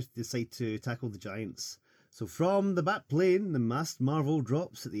 and they decide to tackle the giants. So from the Batplane, the masked Marvel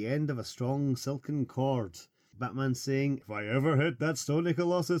drops at the end of a strong silken cord. Batman saying, if I ever hit that stony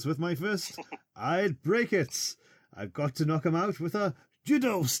Colossus with my fist, I'd break it. I've got to knock him out with a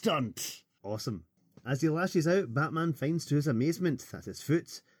judo stunt. Awesome. As he lashes out, Batman finds to his amazement that his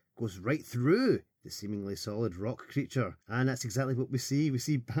foot goes right through the seemingly solid rock creature. And that's exactly what we see. We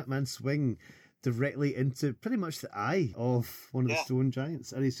see Batman swing directly into pretty much the eye of one of the stone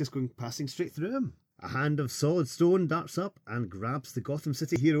giants, and he's just passing straight through him. A hand of solid stone darts up and grabs the Gotham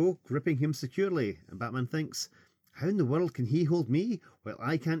City hero, gripping him securely. And Batman thinks, how in the world can he hold me while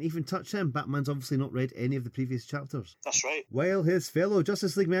I can't even touch him? Batman's obviously not read any of the previous chapters. That's right. While his fellow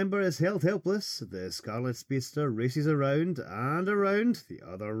Justice League member is held helpless, the Scarlet Speedster races around and around the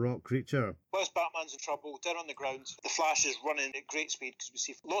other rock creature. Whilst Batman's in trouble, down on the ground, the Flash is running at great speed because we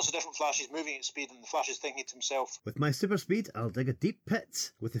see lots of different Flashes moving at speed, and the Flash is thinking to himself, with my super speed, I'll dig a deep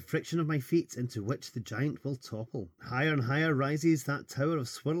pit with the friction of my feet into which the giant will topple. Higher and higher rises that tower of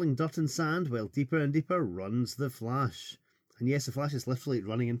swirling dirt and sand, while deeper and deeper runs the Flash. And yes, the Flash is literally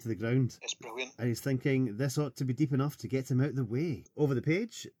running into the ground. It's brilliant. And he's thinking this ought to be deep enough to get him out of the way. Over the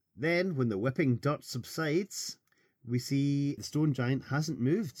page, then when the whipping dirt subsides, we see the stone giant hasn't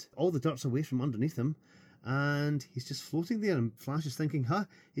moved. All the dirt's away from underneath him, and he's just floating there. And Flash is thinking,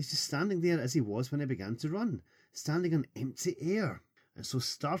 he's just standing there as he was when he began to run, standing on empty air. And so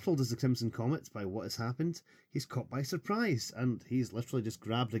startled as the Crimson Comet by what has happened, he's caught by surprise, and he's literally just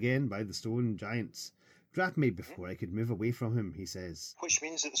grabbed again by the stone giants. Grab me before I could move away from him, he says. Which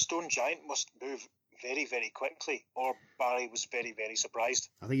means that the stone giant must move very, very quickly, or Barry was very, very surprised.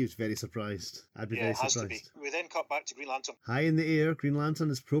 I think he was very surprised. I'd be very surprised. It has to be. We then cut back to Green Lantern. High in the air, Green Lantern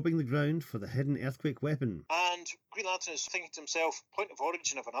is probing the ground for the hidden earthquake weapon. And Green Lantern is thinking to himself, point of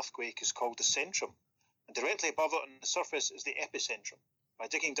origin of an earthquake is called the centrum, and directly above it on the surface is the epicentrum. By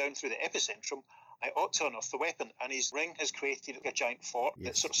digging down through the epicentrum, I ought to unearth the weapon, and his ring has created a giant fort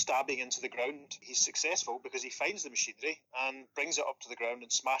that's sort of stabbing into the ground. He's successful because he finds the machinery and brings it up to the ground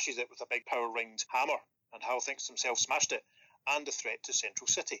and smashes it with a big power-ringed hammer. And Hal thinks to himself, smashed it, and a threat to Central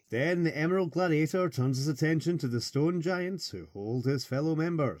City. Then the Emerald Gladiator turns his attention to the stone giants who hold his fellow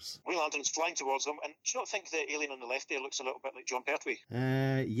members. Green Lantern's flying towards them, and do you not think the alien on the left there looks a little bit like John Pertwee?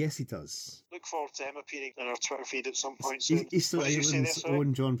 Yes, he does. Look forward to him appearing in our Twitter feed at some point soon. Easter Island's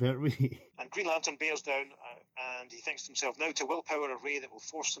own John Pertwee. And Green Lantern bears down, and he thinks to himself, now to willpower a ray that will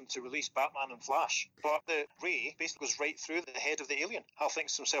force them to release Batman and Flash. But the ray basically goes right through the head of the alien. Hal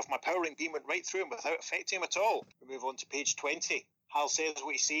thinks to himself, my powering beam went right through him without affecting him at all. We move on to page 20. Hal says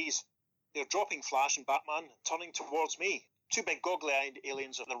what he sees. They're dropping Flash and Batman, turning towards me. Two big goggly-eyed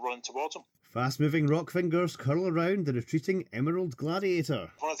aliens that are running towards him. Fast-moving rock fingers curl around the retreating Emerald Gladiator.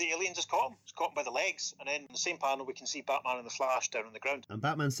 One of the aliens has caught him. He's caught him by the legs. And then in the same panel, we can see Batman and the Flash down on the ground. And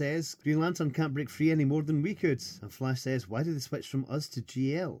Batman says, Green Lantern can't break free any more than we could. And Flash says, why did they switch from us to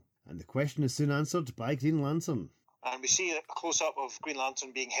GL? And the question is soon answered by Green Lantern. And we see a close-up of Green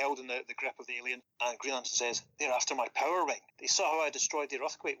Lantern being held in the grip of the alien. And Green Lantern says, they're after my power ring. They saw how I destroyed their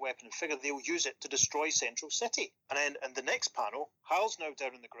earthquake weapon and figured they'll use it to destroy Central City. And then in the next panel, Hal's now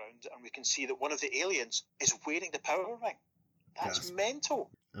down on the ground, and we can see that one of the aliens is wearing the power ring. That's mental.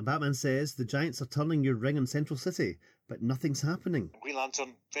 And Batman says, the giants are turning your ring on Central City, but nothing's happening. And Green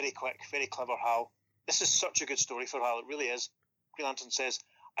Lantern, very quick, very clever Hal. This is such a good story for Hal, it really is. Green Lantern says,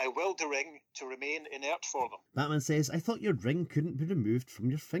 I willed the ring to remain inert for them. Batman says, I thought your ring couldn't be removed from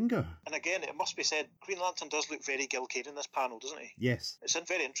your finger. And again, it must be said, Green Lantern does look very Gil-Kane in this panel, doesn't he? Yes. It's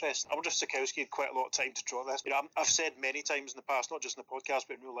very interesting. I wonder if Sikowski had quite a lot of time to draw this. I've said many times in the past, not just in the podcast,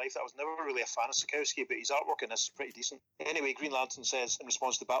 but in real life, that I was never really a fan of Sikowski, but his artwork in this is pretty decent. Anyway, Green Lantern says, in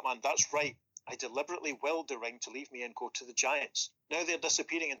response to Batman, that's right. I deliberately willed the ring to leave me and go to the giants. Now they're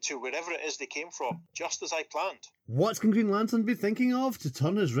disappearing into wherever it is they came from, just as I planned. What can Green Lantern be thinking of to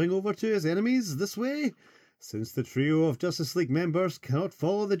turn his ring over to his enemies this way? Since the trio of Justice League members cannot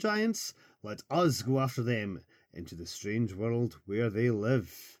follow the giants, let us go after them into the strange world where they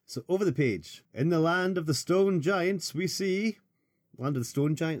live. So over the page, in the land of the stone giants, we see... Land of the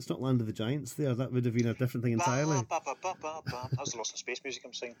Stone Giants, not Land of the Giants there. That would have been a different thing entirely. That was the Lost in Space music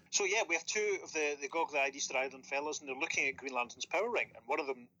I'm singing. So yeah, we have two of the goggly-eyed Easter Island fellas, and they're looking at Green Lantern's power ring, and one of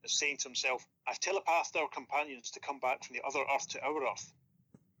them is saying to himself, I've telepathed our companions to come back from the other Earth to our Earth.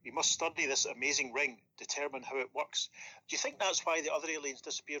 We must study this amazing ring, determine how it works. Do you think that's why the other aliens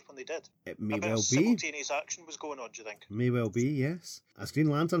disappeared when they did? It may well be. Simultaneous action was going on, do you think? May well be, yes. As Green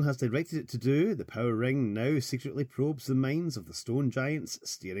Lantern has directed it to do, the power ring now secretly probes the minds of the stone giants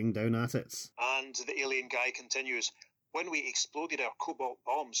staring down at it. And the alien guy continues, when we exploded our cobalt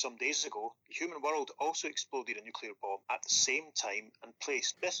bomb some days ago, the human world also exploded a nuclear bomb at the same time and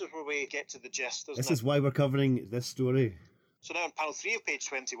place. This is where we get to the gist, isn't it? This is why we're covering this story. So now in panel 3 of page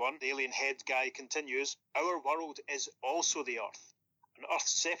 21, the alien head guy continues, our world is also the Earth, an Earth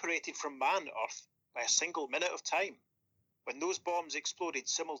separated from man Earth by a single minute of time. When those bombs exploded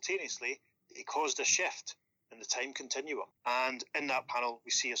simultaneously, He caused a shift in the time continuum. And in that panel,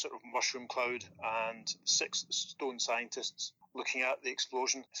 we see a sort of mushroom cloud and 6 stone scientists looking at the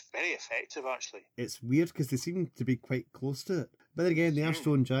explosion. It's very effective, actually. It's weird because they seem to be quite close to it. But then again, they are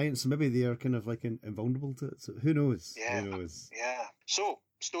stone giants, so maybe they are kind of like invulnerable to it. So who knows? Yeah. Who knows? Yeah. So,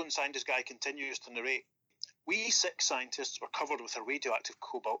 stone scientist guy continues to narrate. We 6 scientists were covered with a radioactive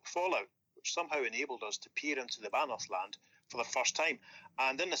cobalt fallout, which somehow enabled us to peer into the Manoth land for the first time.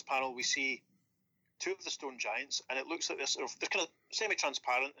 And in this panel, we see 2 of the stone giants, and it looks like they're kind of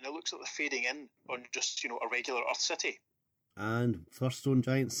semi-transparent, and it looks like they're fading in on just, a regular Earth city. And first stone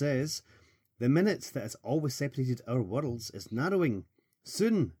giant says, the minute that has always separated our worlds is narrowing.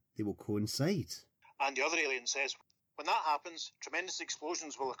 Soon they will coincide. And the other alien says, when that happens, tremendous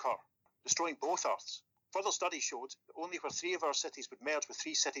explosions will occur, destroying both Earths. Further studies showed that only where 3 of our cities would merge with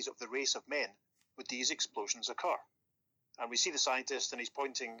 3 cities of the race of men would these explosions occur. And we see the scientist, and he's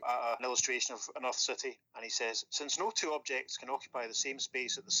pointing at an illustration of an Earth city, and he says, since no 2 objects can occupy the same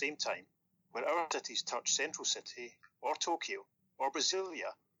space at the same time, where our cities touch Central City, or Tokyo, or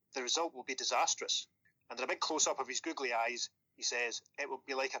Brasilia, the result will be disastrous. And in a big close-up of his googly eyes, he says, it will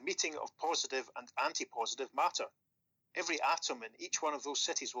be like a meeting of positive and anti-positive matter. Every atom in each one of those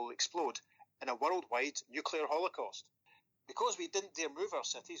cities will explode in a worldwide nuclear holocaust. Because we didn't dare move our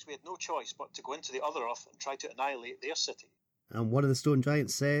cities, we had no choice but to go into the other Earth and try to annihilate their city. And one of the stone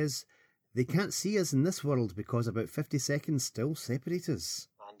giants says, they can't see us in this world because about 50 seconds still separate us.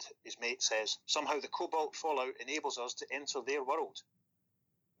 And his mate says, somehow the cobalt fallout enables us to enter their world.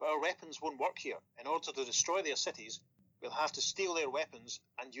 But our weapons won't work here. In order to destroy their cities, we'll have to steal their weapons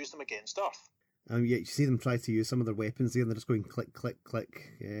and use them against Earth. Yet you see them try to use some of their weapons there, and they're just going click, click,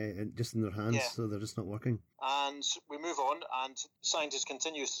 click, and just in their hands, so they're just not working. And we move on, and scientist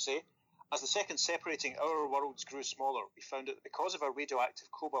continues to say, as the seconds separating our worlds grew smaller, we found that because of our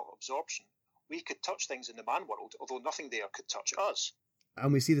radioactive cobalt absorption, we could touch things in the man world, although nothing there could touch us.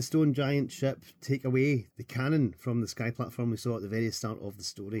 And we see the stone giant ship take away the cannon from the sky platform we saw at the very start of the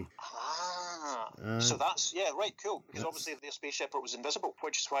story. So that's, right, cool. Because obviously their spaceship was invisible,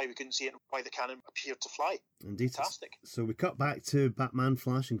 which is why we couldn't see it and why the cannon appeared to fly. Indeed. Fantastic. So we cut back to Batman,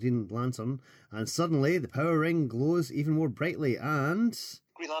 Flash and Green Lantern, and suddenly the power ring glows even more brightly, and...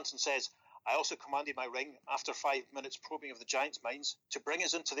 Green Lantern says, I also commanded my ring, after 5 minutes probing of the Giants' minds, to bring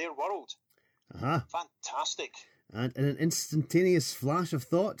us into their world. Fantastic. And in an instantaneous flash of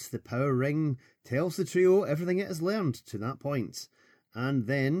thought, the power ring tells the trio everything it has learned to that point. And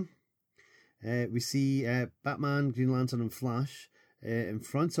then we see Batman, Green Lantern and Flash in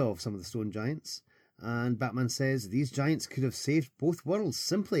front of some of the stone giants. And Batman says these giants could have saved both worlds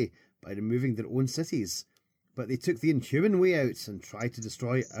simply by removing their own cities. But they took the inhuman way out and tried to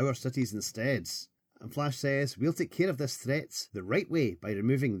destroy our cities instead. And Flash says, we'll take care of this threat the right way by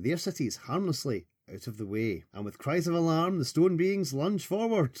removing their cities harmlessly out of the way. And with cries of alarm, the stone beings lunge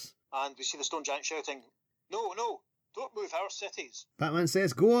forward. And we see the stone giant shouting, no, don't move our cities. Batman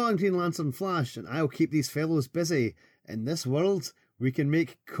says, go on, Green Lantern, Flash, and I'll keep these fellows busy. In this world, we can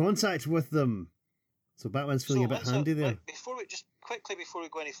make contact with them. So Batman's feeling a bit handy there. Before we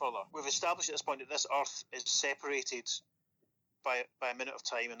go any further, we've established at this point that this Earth is separated by a minute of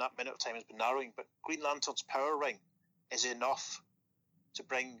time, and that minute of time has been narrowing, but Green Lantern's power ring is enough to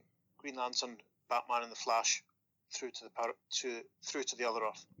bring Green Lantern, Batman and the Flash through to the other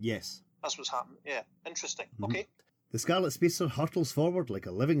Earth. Yes. That's what's happened. Yeah, interesting. Mm-hmm. Okay. The Scarlet Speedster hurtles forward like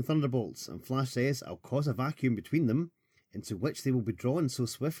a living thunderbolt, and Flash says, I'll cause a vacuum between them, into which they will be drawn so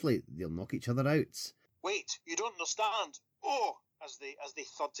swiftly they'll knock each other out. Wait, you don't understand. Oh, as they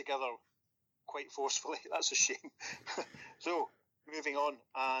thud together quite forcefully. That's a shame. So, moving on,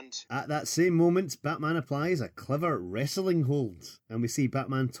 and... At that same moment, Batman applies a clever wrestling hold, and we see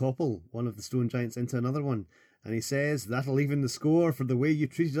Batman topple one of the stone giants into another one, and he says, that'll even the score for the way you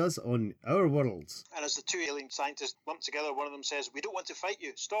treated us on our world. And as the 2 alien scientists lump together, one of them says, we don't want to fight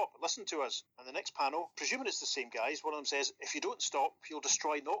you, stop, listen to us. And the next panel, presuming it's the same guys, one of them says, if you don't stop, you'll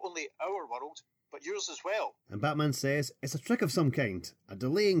destroy not only our world, but yours as well. And Batman says, it's a trick of some kind, a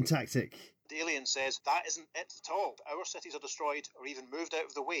delaying tactic. The alien says, that isn't it at all. Our cities are destroyed or even moved out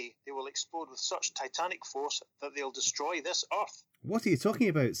of the way. They will explode with such titanic force that they'll destroy this Earth. What are you talking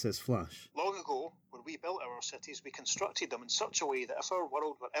about, says Flash. Long ago, when we built our cities, we constructed them in such a way that if our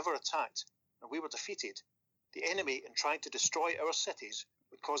world were ever attacked and we were defeated, the enemy, in trying to destroy our cities,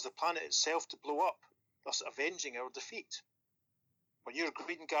 would cause the planet itself to blow up, thus avenging our defeat. When your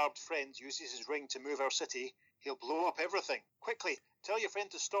green-garbed friend uses his ring to move our city, he'll blow up everything. Quickly, tell your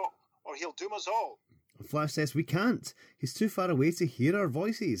friend to stop, or he'll doom us all. And Flash says, we can't. He's too far away to hear our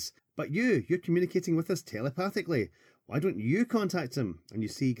voices. But you're communicating with us telepathically. Why don't you contact him? And you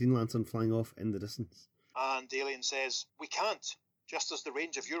see Green Lantern flying off in the distance. And the alien says, we can't. Just as the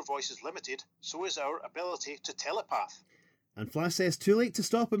range of your voice is limited, so is our ability to telepath. And Flash says, too late to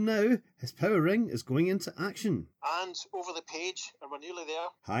stop him now. His power ring is going into action. And over the page, and we're nearly there.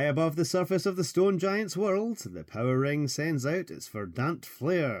 High above the surface of the stone giant's world, the power ring sends out its verdant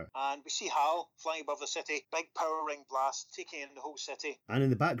flare. And we see Hal flying above the city, big power ring blast, taking in the whole city. And in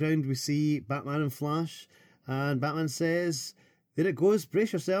the background we see Batman and Flash, and Batman says, there it goes,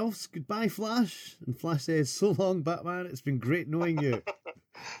 brace yourselves, goodbye Flash. And Flash says, so long Batman, it's been great knowing you.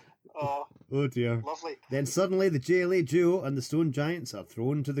 Oh dear. Lovely. Then suddenly the JLA duo and the stone giants are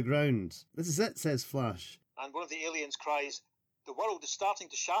thrown to the ground. This is it, says Flash. And one of the aliens cries, the world is starting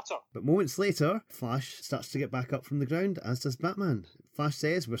to shatter. But moments later, Flash starts to get back up from the ground, as does Batman. Flash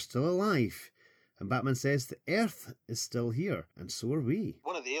says, we're still alive. And Batman says, the Earth is still here, and so are we.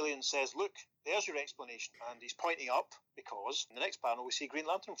 One of the aliens says, look, there's your explanation. And he's pointing up, because in the next panel we see Green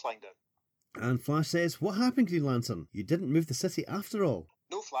Lantern flying down. And Flash says, what happened, Green Lantern? You didn't move the city after all.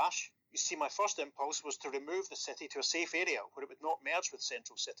 No, Flash. You see, my first impulse was to remove the city to a safe area where it would not merge with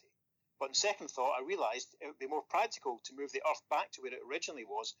Central City. But on second thought, I realised it would be more practical to move the Earth back to where it originally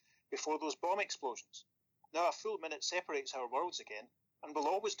was before those bomb explosions. Now a full minute separates our worlds again, and will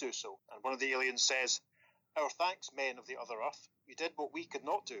always do so. And one of the aliens says, our thanks, men of the other Earth. You did what we could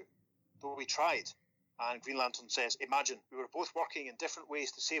not do, though we tried. And Green Lantern says, imagine, we were both working in different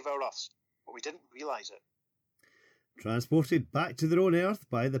ways to save our Earths, but we didn't realise it. Transported back to their own Earth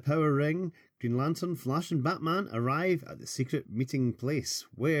by the power ring, Green Lantern, Flash and Batman arrive at the secret meeting place,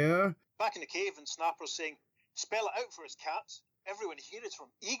 where... Back in the cave, and Snapper's saying, spell it out for us, cats. Everyone here is from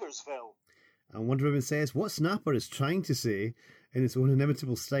Eagersville. And Wonder Woman says, what Snapper is trying to say, in its own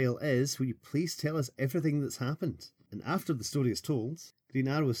inimitable style, is, will you please tell us everything that's happened? And after the story is told, Green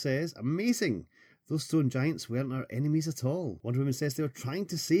Arrow says, amazing! Those stone giants weren't our enemies at all. Wonder Woman says they were trying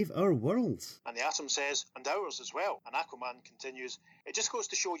to save our world. And the Atom says, and ours as well. And Aquaman continues, it just goes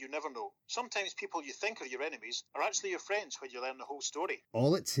to show you never know. Sometimes people you think are your enemies are actually your friends when you learn the whole story.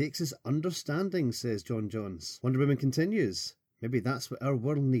 All it takes is understanding, says John Johns. Wonder Woman continues, maybe that's what our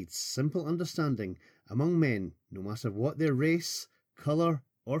world needs, simple understanding among men, no matter what their race, colour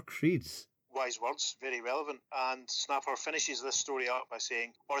or creed. Wise words, very relevant. And Snapper finishes this story up by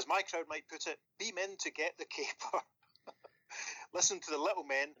saying, or as my crowd might put it, beam in to get the caper. Listen to the little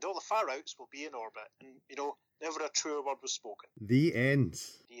men, and all the far outs will be in orbit. And, never a truer word was spoken. The end.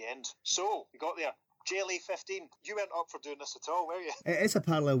 The end. So, we got there. JLA 15. You weren't up for doing this at all, were you? It is a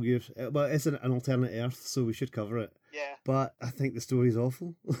parallel year. Well, it's an alternate Earth, so we should cover it. Yeah. But I think the story's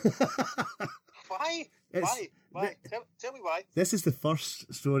awful. Why? Why? Tell me why. This is the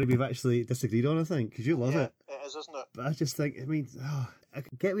first story we've actually disagreed on, I think, because you love it. It is, isn't it? But I just think, I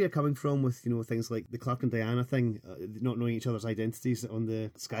get where you're coming from with, things like the Clark and Diana thing, not knowing each other's identities on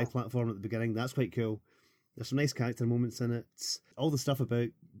the Sky platform at the beginning. That's quite cool. There's some nice character moments in it. All the stuff about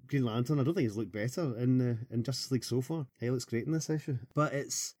Green Lantern, I don't think he's looked better in Justice League so far. He looks great in this issue. But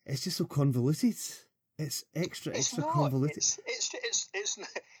it's just so convoluted. It's extra convoluted.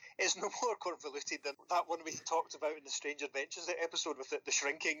 It's no more convoluted than that one we talked about in the Strange Adventures episode with the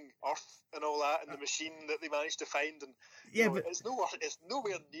shrinking Earth and all that, and the machine that they managed to find. And but it's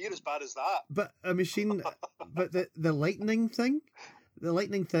nowhere near as bad as that. But a machine, but the lightning thing. The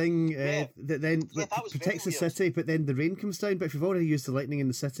lightning thing that then protects the city, but then the rain comes down. But if you've already used the lightning in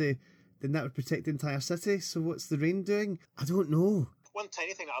the city, then that would protect the entire city. So what's the rain doing? I don't know. One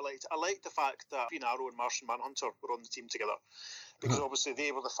tiny thing I liked the fact that Green Arrow and Martian Manhunter were on the team together, because obviously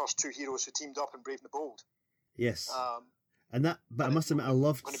they were the first two heroes who teamed up in Brave and the Bold. Yes. But I must admit, I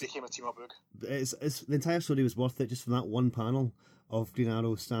loved when it became a team-up book. It's the entire story was worth it just from that one panel of Green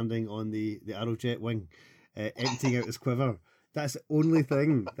Arrow standing on the Arrowjet wing, emptying out his quiver. That's the only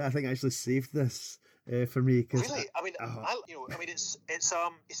thing that I think actually saved this for me. Really, it's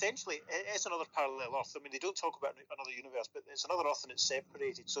essentially it's another parallel Earth. I mean, they don't talk about another universe, but it's another Earth and it's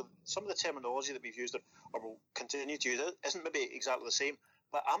separated. So some of the terminology that we've used or will continue to use isn't maybe exactly the same.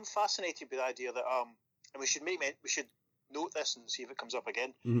 But I'm fascinated by the idea that and we should note this and see if it comes up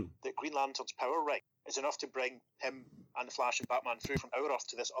again. Mm-hmm. That Green Lantern's power ring is enough to bring him and the Flash and Batman through from our Earth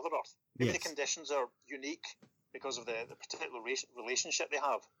to this other Earth. Maybe the conditions are unique because of the particular relationship they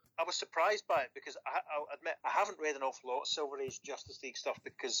have. I was surprised by it because I'll admit I haven't read an awful lot of Silver Age Justice League stuff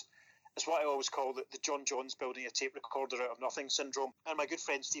because it's what I always call the John Johns building a tape recorder out of nothing syndrome. And my good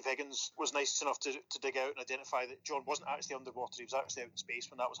friend Steve Higgins was nice enough to dig out and identify that John wasn't actually underwater, he was actually out in space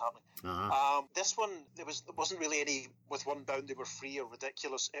when that was happening. Uh-huh. This one, there wasn't really any with one bound they were free or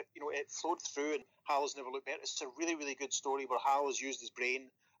ridiculous. It flowed through and Hal has never looked better. It's a really, really good story where Hal has used his brain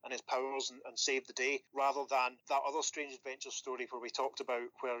and his powers and save the day, rather than that other Strange Adventures story where we talked about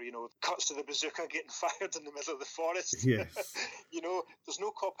where, cuts to the bazooka getting fired in the middle of the forest. Yes. There's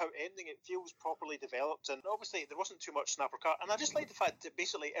no cop-out ending. It feels properly developed, and obviously there wasn't too much snapper cut. And I just like the fact that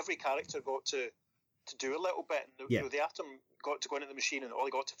basically every character got to do a little bit. And the Atom got to go into the machine, and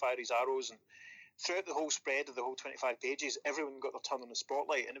Ollie got to fire his arrows, and throughout the whole spread of the whole 25 pages, everyone got their turn on the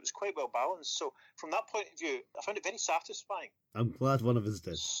spotlight, and it was quite well balanced. So from that point of view, I found it very satisfying. I'm glad one of us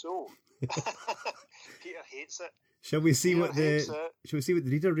did. So Peter hates it. Shall we see what the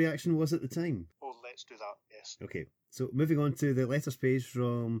reader reaction was at the time? Oh, let's do that. Yes. Okay. So moving on to the letters page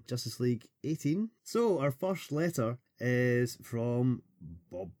from Justice League 18. So our first letter is from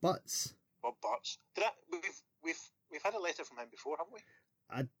Bob Butts. Bob Butts. We've had a letter from him before, haven't we?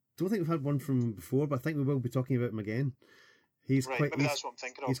 I don't think we've had one from him before, but I think we will be talking about him again. That's what I'm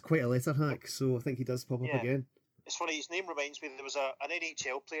thinking of. He's quite a letter hack, so I think he does pop up again. It's funny, his name reminds me, there was an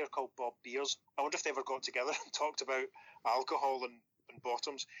NHL player called Bob Beers. I wonder if they ever got together and talked about alcohol and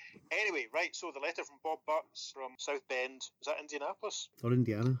bottoms. Anyway, right, so the letter from Bob Butts from South Bend, is that Indianapolis? Or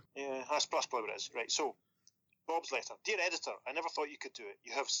Indiana. Yeah, that's probably what it is. Right, so Bob's letter. Dear editor, I never thought you could do it.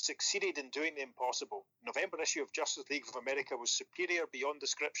 You have succeeded in doing the impossible. November issue of Justice League of America was superior beyond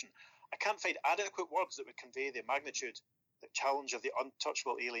description. I can't find adequate words that would convey the magnitude, the challenge of the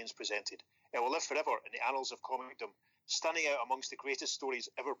untouchable aliens presented. It will live forever in the annals of comicdom, standing out amongst the greatest stories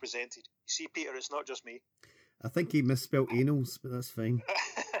ever presented. You see, Peter, it's not just me. I think he misspelled anals, but that's fine.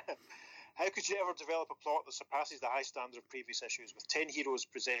 How could you ever develop a plot that surpasses the high standard of previous issues with 10 heroes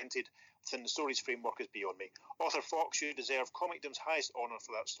presented within the story's framework is beyond me. Author Fox, you deserve comicdom's highest honour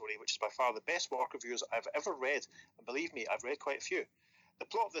for that story, which is by far the best work of yours I've ever read, and believe me, I've read quite a few. The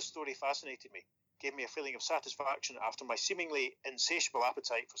plot of this story fascinated me, gave me a feeling of satisfaction after my seemingly insatiable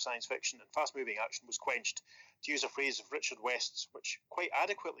appetite for science fiction and fast-moving action was quenched. To use a phrase of Richard West's, which quite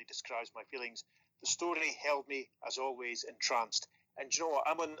adequately describes my feelings, the story held me, as always, entranced. And do you know what?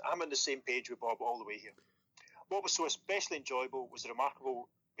 I'm on the same page with Bob all the way here. What was so especially enjoyable was the remarkable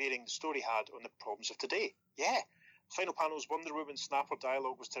bearing the story had on the problems of today. Yeah, final panel's Wonder Woman snapper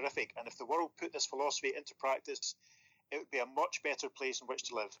dialogue was terrific, and if the world put this philosophy into practice, it would be a much better place in which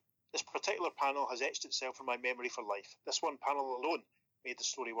to live. This particular panel has etched itself in my memory for life. This one panel alone made the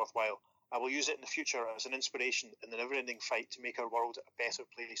story worthwhile. I will use it in the future as an inspiration in the never-ending fight to make our world a better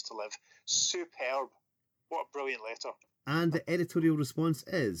place to live. Superb. What a brilliant letter. And the editorial response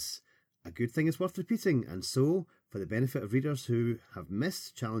is, a good thing is worth repeating, and so, for the benefit of readers who have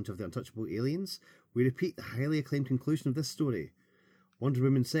missed Challenge of the Untouchable Aliens, we repeat the highly acclaimed conclusion of this story. Wonder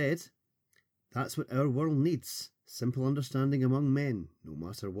Woman said, "That's what our world needs, simple understanding among men, no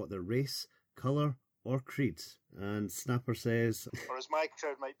matter what their race, colour or creed." And Snapper says, or as my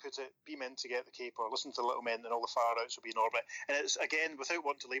crowd might put it, beam in to get the cape, or listen to the little men and all the far outs will be in orbit. And it's, again, without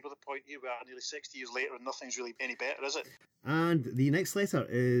wanting to labour the point, here we are nearly 60 years later and nothing's really any better, is it? And the next letter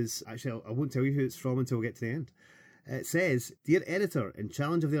is, actually I won't tell you who it's from until we get to the end. It says, "Dear editor, in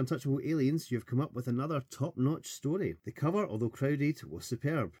Challenge of the Untouchable Aliens, you've come up with another top-notch story. The cover, although crowded, was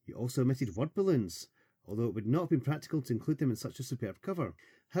superb. You also omitted word balloons, although it would not have been practical to include them in such a superb cover.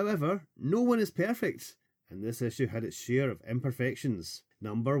 However, no one is perfect, and this issue had its share of imperfections.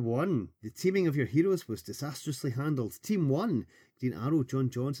 Number 1. The teaming of your heroes was disastrously handled. Team 1, Green Arrow, John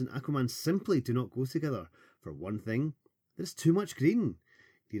Jones and Aquaman simply do not go together. For one thing, there's too much green.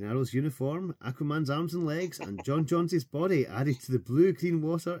 Green Arrow's uniform, Aquaman's arms and legs, and John Jones's body added to the blue-green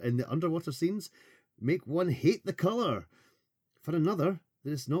water in the underwater scenes make one hate the colour. For another,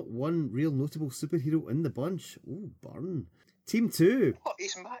 there is not one real notable superhero in the bunch. Oh, burn. Team 2. What?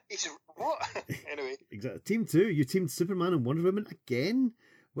 He's what? Anyway. Exactly. Team 2, you teamed Superman and Wonder Woman again,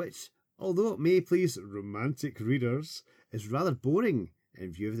 which, although it may please romantic readers, is rather boring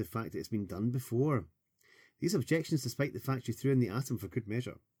in view of the fact that it's been done before. These objections despite the fact you threw in the Atom for good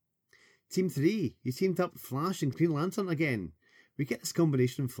measure. Team 3, you teamed up Flash and Green Lantern again. We get this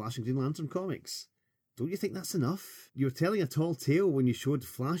combination in Flash and Green Lantern comics. Don't you think that's enough? You were telling a tall tale when you showed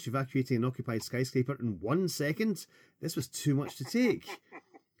Flash evacuating an occupied skyscraper in 1 second. This was too much to take.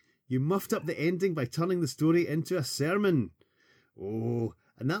 You muffed up the ending by turning the story into a sermon. Oh,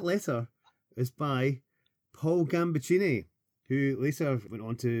 and that letter is by Paul Gambaccini, who later went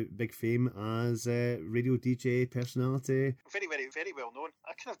on to big fame as a radio DJ personality. Very, very, very well known.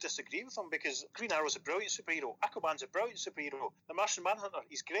 I kind of disagree with him because Green Arrow's a brilliant superhero. Aquaman's a brilliant superhero. The Martian Manhunter,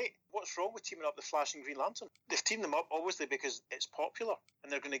 he's great. What's wrong with teaming up the Flash and Green Lantern? They've teamed them up, obviously, because it's popular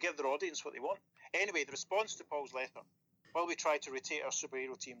and they're going to give their audience what they want. Anyway, the response to Paul's letter. While we try to rotate our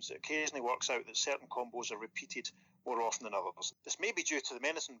superhero teams, it occasionally works out that certain combos are repeated more often than others. This may be due to the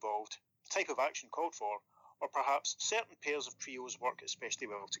menace involved, the type of action called for, or perhaps certain pairs of trios work especially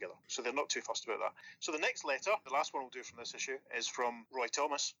well together. So they're not too fussed about that. So the next letter, the last one we'll do from this issue, is from Roy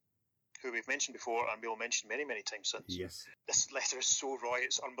Thomas, who we've mentioned before and we'll mention many, many times since. Yes. This letter is so Roy,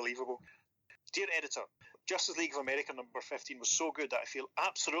 it's unbelievable. Dear editor, Justice League of America number 15 was so good that I feel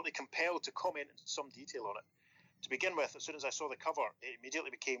absolutely compelled to comment in some detail on it. To begin with, as soon as I saw the cover, it immediately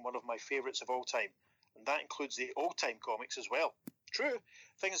became one of my favourites of all time, and that includes the old-time comics as well. True,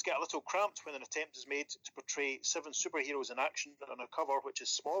 things get a little cramped when an attempt is made to portray 7 superheroes in action on a cover which is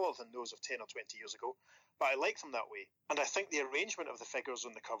smaller than those of 10 or 20 years ago, but I like them that way, and I think the arrangement of the figures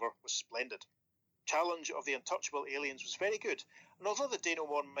on the cover was splendid. Challenge of the Untouchable aliens was very good, and although the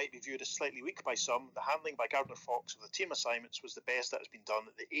denouement might be viewed as slightly weak by some, the handling by Gardner Fox of the team assignments was the best that has been done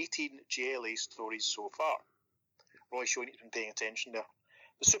at the 18 JLA stories so far. Roy showing he's been paying attention there.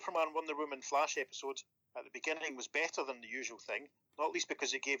 The Superman, Wonder Woman, Flash episode at the beginning was better than the usual thing, not least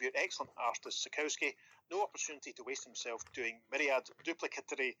because it gave your excellent artist Sikowski no opportunity to waste himself doing myriad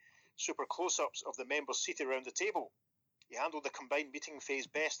duplicatory super close-ups of the members seated around the table. He handled the combined meeting phase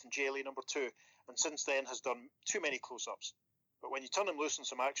best in JLA number 2, and since then has done too many close-ups. But when you turn him loose in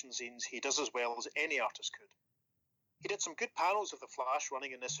some action scenes, he does as well as any artist could. He did some good panels of the Flash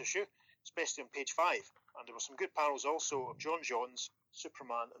running in this issue, especially on page 5, and there were some good panels also of John Johns,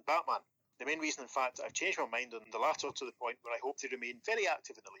 Superman and Batman. The main reason, in fact, that I've changed my mind on the latter to the point where I hope they remain very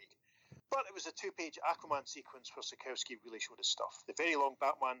active in the league. But it was a 2-page Aquaman sequence where Sikowski really showed his stuff. The very long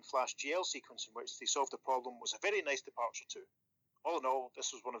Batman Flash GL sequence in which they solved the problem was a very nice departure too. All in all,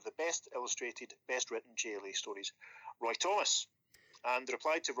 this was one of the best illustrated, best written JLA stories. Roy Thomas. And the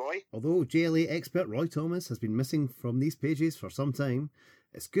reply to Roy. Although JLA expert Roy Thomas has been missing from these pages for some time,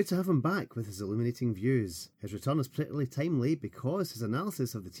 it's good to have him back with his illuminating views. His return is particularly timely because his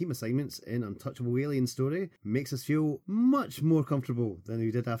analysis of the team assignments in Untouchable Alien story makes us feel much more comfortable than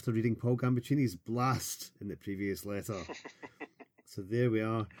we did after reading Paul Gambaccini's blast in the previous letter. So there we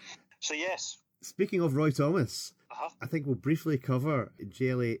are. So yes. Speaking of Roy Thomas, I think we'll briefly cover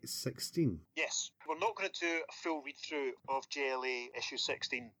JLA 16. Yes. We're not going to do a full read-through of JLA issue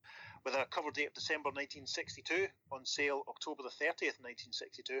 16 with a cover date of December 1962, on sale October the 30th,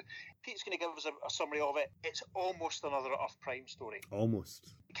 1962. Pete's going to give us a summary of it. It's almost another Earth Prime story.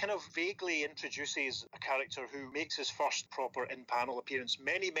 Almost. It kind of vaguely introduces a character who makes his first proper in-panel appearance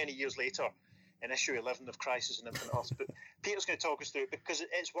many, many years later in issue 11 of Crisis on Infinite Earths. But Peter's going to talk us through it because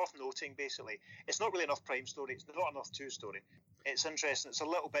it's worth noting, basically. It's not really an Earth Prime story. It's not an Earth 2 story. It's interesting. It's a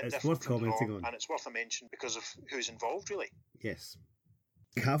little bit different worth from commenting the on. And it's worth a mention because of who's involved, really. Yes.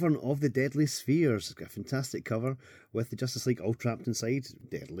 Cavern of the Deadly Spheres. It's got a fantastic cover with the Justice League all trapped inside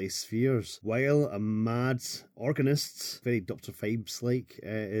deadly spheres, while a mad organist, very Dr. Phibes-like,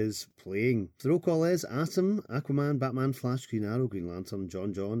 is playing. The roll call is Atom, Aquaman, Batman, Flash, Green Arrow, Green Lantern,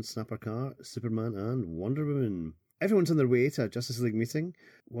 John John, Snapper Car, Superman and Wonder Woman. Everyone's on their way to a Justice League meeting.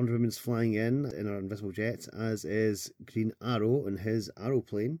 Wonder Woman's flying in her invisible jet, as is Green Arrow in his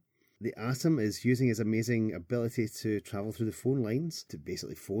aeroplane. The Atom is using his amazing ability to travel through the phone lines to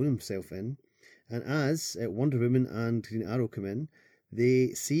basically phone himself in. And as Wonder Woman and Green Arrow come in,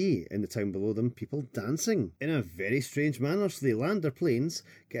 they see in the town below them people dancing in a very strange manner. So they land their planes,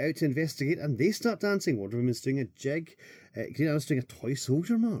 get out to investigate, and they start dancing. Wonder Woman's doing a jig. Green Arrow's doing a toy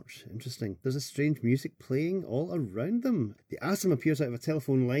soldier march. Interesting. There's a strange music playing all around them. The Atom appears out of a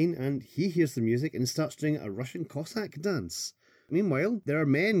telephone line and he hears the music and starts doing a Russian Cossack dance. Meanwhile, there are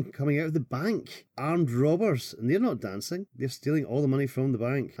men coming out of the bank, armed robbers, and they're not dancing. They're stealing all the money from the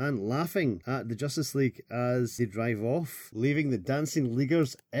bank and laughing at the Justice League as they drive off, leaving the dancing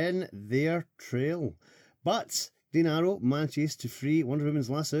leaguers in their trail. But Green Arrow manages to free Wonder Woman's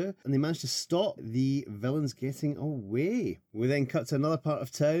lasso, and they manage to stop the villains getting away. We then cut to another part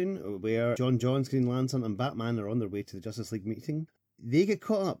of town where John Johns, Green Lantern and Batman are on their way to the Justice League meeting. They get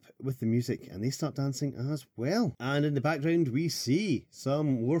caught up with the music and they start dancing as well. And in the background we see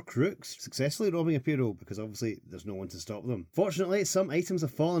some more crooks successfully robbing a payroll because obviously there's no one to stop them. Fortunately, some items have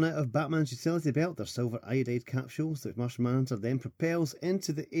fallen out of Batman's utility belt. They're silver iodide capsules that Martian Manhunter then propels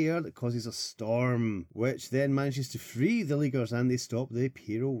into the air that causes a storm, which then manages to free the Leaguers and they stop the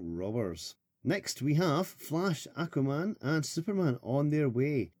payroll robbers. Next we have Flash, Aquaman and Superman on their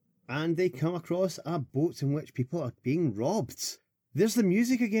way. And they come across a boat in which people are being robbed. There's the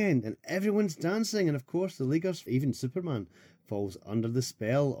music again, and everyone's dancing, and of course the Leaguers, even Superman, falls under the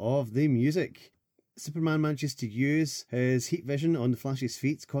spell of the music. Superman manages to use his heat vision on the Flash's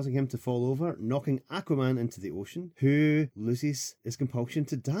feet, causing him to fall over, knocking Aquaman into the ocean, who loses his compulsion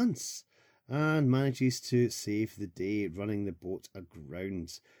to dance, and manages to save the day, running the boat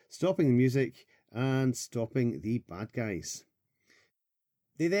aground, stopping the music and stopping the bad guys.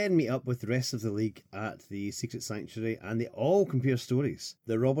 They then meet up with the rest of the League at the Secret Sanctuary and they all compare stories.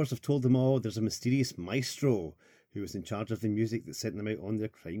 The robbers have told them all there's a mysterious maestro who was in charge of the music that sent them out on their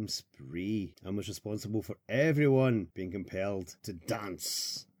crime spree and was responsible for everyone being compelled to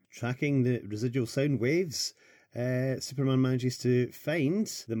dance. Tracking the residual sound waves, Superman manages to find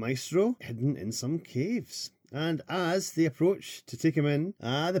the maestro hidden in some caves. And as they approach to take him in,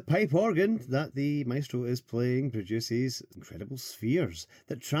 the pipe organ that the maestro is playing produces incredible spheres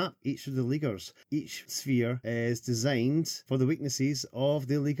that trap each of the Leaguers. Each sphere is designed for the weaknesses of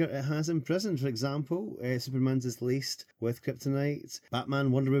the Leaguer it has imprisoned. For example, Superman's is laced with kryptonite.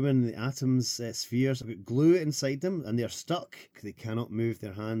 Batman, Wonder Woman, and the Atom's spheres have got glue inside them and they're stuck. They cannot move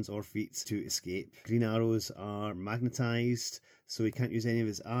their hands or feet to escape. Green Arrows are magnetised, so he can't use any of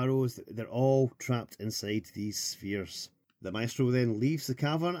his arrows. They're all trapped inside these spheres. The Maestro then leaves the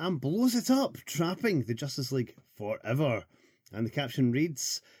cavern and blows it up, trapping the Justice League forever. And the caption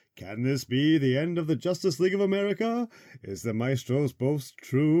reads, "Can this be the end of the Justice League of America? Is the Maestro's boast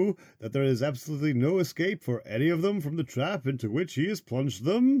true that there is absolutely no escape for any of them from the trap into which he has plunged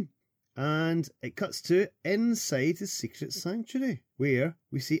them?" And it cuts to inside the Secret Sanctuary, where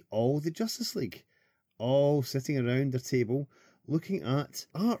we see all the Justice League, all sitting around their table, looking at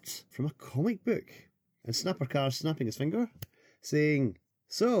art from a comic book. And Snapper Carr's snapping his finger, saying,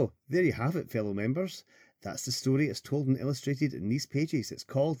 "So, there you have it, fellow members. That's the story as told and illustrated in these pages. It's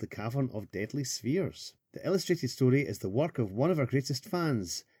called The Cavern of Deadly Spheres. The illustrated story is the work of one of our greatest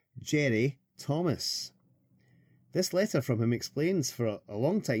fans, Jerry Thomas." This letter from him explains for a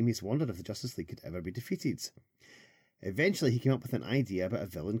long time he's wondered if the Justice League could ever be defeated. Eventually he came up with an idea about a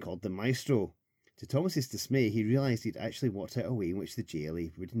villain called the Maestro. To Thomas's dismay, he realised he'd actually worked out a way in which the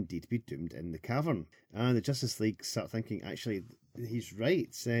JLA would indeed be doomed in the cavern. And the Justice League start thinking, actually, he's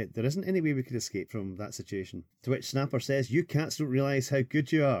right. There isn't any way we could escape from that situation. To which Snapper says, "You cats don't realise how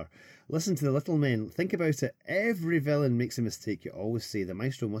good you are. Listen to the little men. Think about it. Every villain makes a mistake. You always say the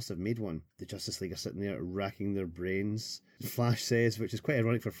Maestro must have made one." The Justice League are sitting there racking their brains. Flash says, which is quite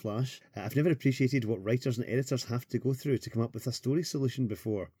ironic for Flash, "I've never appreciated what writers and editors have to go through to come up with a story solution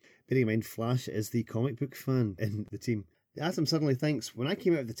before." Bearing in mind, Flash is the comic book fan in the team. The Atom suddenly thinks, "When I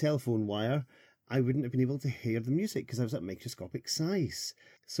came out of the telephone wire, I wouldn't have been able to hear the music because I was at microscopic size."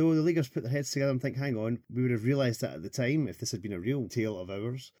 So the Leaguers put their heads together and think, hang on, we would have realised that at the time if this had been a real tale of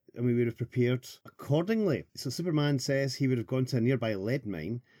ours, and we would have prepared accordingly. So Superman says he would have gone to a nearby lead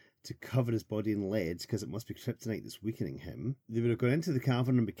mine to cover his body in lead because it must be kryptonite that's weakening him. They would have gone into the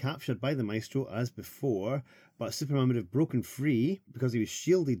cavern and be captured by the Maestro as before, but Superman would have broken free because he was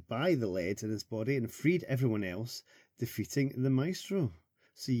shielded by the lead in his body and freed everyone else, defeating the Maestro.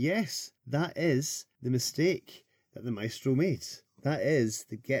 So yes, that is the mistake that the Maestro made. That is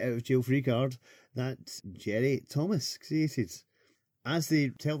the get out of jail free card that Jerry Thomas created. As they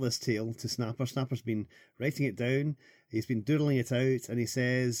tell this tale to Snapper, Snapper's been writing it down, he's been doodling it out, and he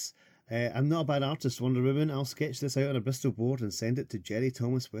says, "I'm not a bad artist, Wonder Woman. I'll sketch this out on a Bristol board and send it to Jerry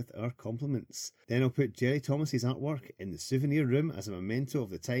Thomas with our compliments. Then I'll put Jerry Thomas's artwork in the souvenir room as a memento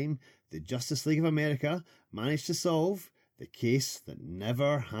of the time the Justice League of America managed to solve the case that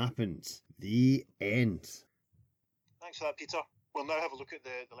never happened." The end. Thanks for that, Peter. We'll now have a look at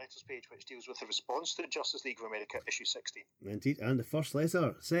the letters page, which deals with the response to Justice League of America, issue 16. Indeed, and the first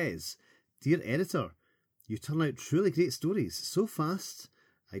letter says, "Dear Editor, you turn out truly great stories, so fast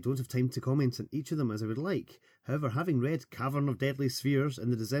I don't have time to comment on each of them as I would like. However, having read Cavern of Deadly Spheres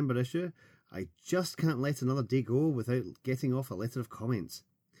in the December issue, I just can't let another day go without getting off a letter of comment.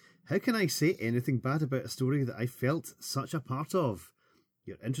 How can I say anything bad about a story that I felt such a part of?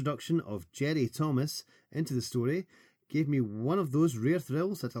 Your introduction of Jerry Thomas into the story gave me one of those rare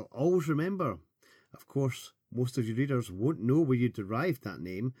thrills that I'll always remember. Of course, most of your readers won't know where you derived that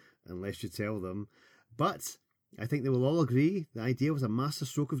name unless you tell them, but I think they will all agree the idea was a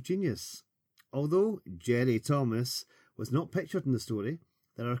masterstroke of genius. Although Jerry Thomas was not pictured in the story,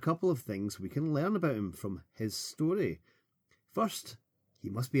 there are a couple of things we can learn about him from his story. First, he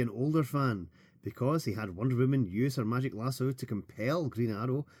must be an older fan, because he had Wonder Woman use her magic lasso to compel Green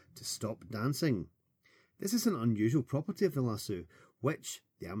Arrow to stop dancing. This is an unusual property of the lasso, which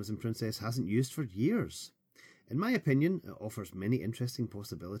the Amazon Princess hasn't used for years. In my opinion, it offers many interesting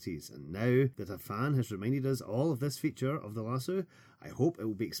possibilities, and now that a fan has reminded us all of this feature of the lasso, I hope it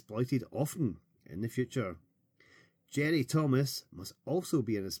will be exploited often in the future. Jerry Thomas must also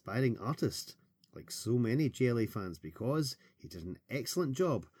be an aspiring artist, like so many JLA fans, because he did an excellent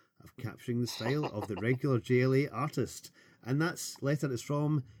job of capturing the style of the regular JLA artist. And that letter is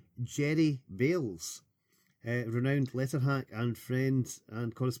from Jerry Bales, renowned letter hack and friend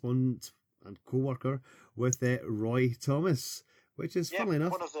and correspondent and co-worker with Roy Thomas, which is, funnily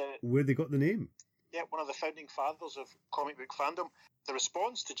enough, where they got the name. Yeah, one of the founding fathers of comic book fandom. The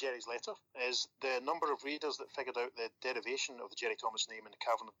response to Jerry's letter is the number of readers that figured out the derivation of the Jerry Thomas name in the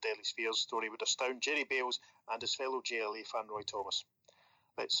Cavern of Deadly Spheres story would astound Jerry Bales and his fellow JLA fan Roy Thomas.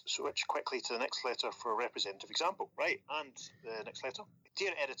 Let's switch quickly to the next letter for a representative example. Right, and the next letter.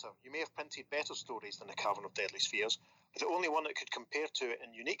 Dear editor, you may have printed better stories than the Cavern of Deadly Spheres, but the only one that could compare to it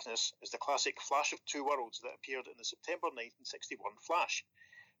in uniqueness is the classic Flash of Two Worlds that appeared in the September 1961 Flash.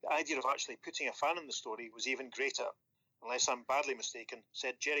 The idea of actually putting a fan in the story was even greater. Unless I'm badly mistaken,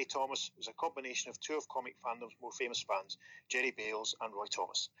 said Jerry Thomas was a combination of two of comic fandom's more famous fans, Jerry Bales and Roy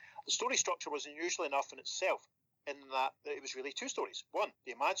Thomas. The story structure was unusual enough in itself, in that it was really two stories. One,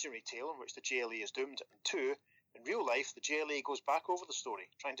 the imaginary tale in which the JLA is doomed, and two, in real life, the JLA goes back over the story,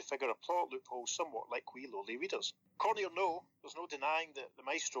 trying to figure a plot loophole somewhat like we lowly readers. Corny or no, there's no denying that the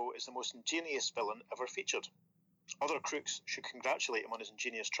Maestro is the most ingenious villain ever featured. Other crooks should congratulate him on his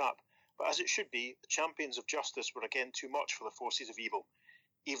ingenious trap, but as it should be, the champions of justice were again too much for the forces of evil,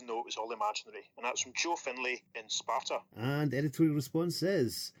 even though it was all imaginary. And that's from Joe Finlay in Sparta. And editorial response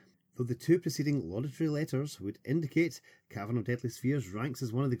is, though the two preceding laudatory letters would indicate Cavern of Deadly Spheres ranks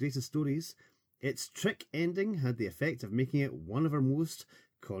as one of the greatest stories, its trick ending had the effect of making it one of our most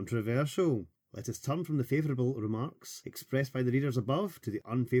controversial. Let us turn from the favourable remarks expressed by the readers above to the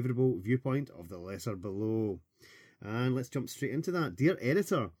unfavourable viewpoint of the lesser below. And let's jump straight into that. Dear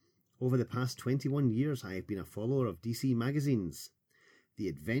editor, over the past 21 years I have been a follower of DC magazines. The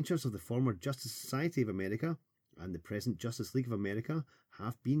adventures of the former Justice Society of America and the present Justice League of America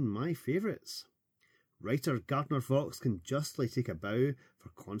have been my favourites. Writer Gardner Fox can justly take a bow for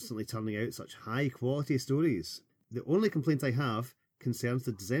constantly turning out such high quality stories. The only complaint I have concerns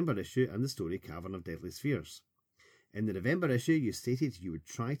the December issue and the story Cavern of Deadly Spheres. In the November issue you stated you would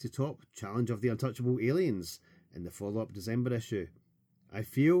try to top Challenge of the Untouchable Aliens in the follow-up December issue. I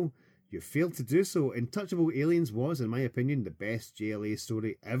feel you failed to do so. Untouchable Aliens was, in my opinion, the best JLA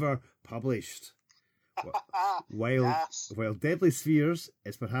story ever published. While Deadly Spheres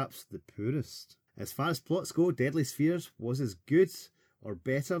is perhaps the poorest. As far as plots go, Deadly Spheres was as good or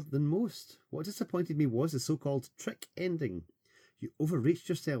better than most. What disappointed me was the so-called trick ending. You overreached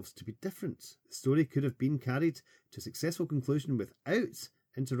yourselves to be different. The story could have been carried to a successful conclusion without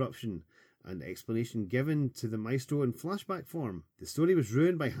interruption and explanation given to the Maestro in flashback form. The story was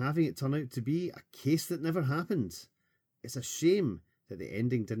ruined by having it turn out to be a case that never happened. It's a shame that the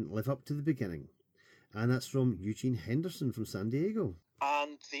ending didn't live up to the beginning. And that's from Eugene Henderson from San Diego.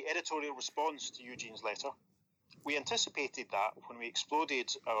 And the editorial response to Eugene's letter. We anticipated that when we exploded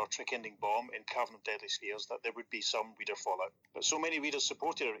our trick-ending bomb in Cavern of Deadly Spheres that there would be some reader fallout. But so many readers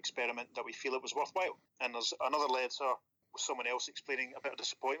supported our experiment that we feel it was worthwhile. And there's another letter with someone else explaining a bit of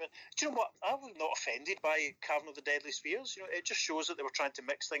disappointment. Do you know what? I was not offended by Cavern of the Deadly Spheres. You know, it just shows that they were trying to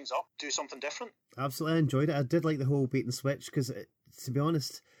mix things up, do something different. Absolutely, I enjoyed it. I did like the whole bait and switch because, to be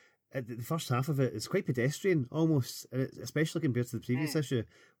honest, the first half of it is quite pedestrian, almost, especially compared to the previous issue,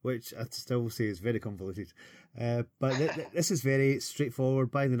 which I still say is very convoluted. But this is very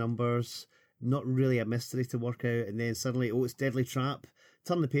straightforward, by the numbers, not really a mystery to work out, and then suddenly, it's Deadly Trap.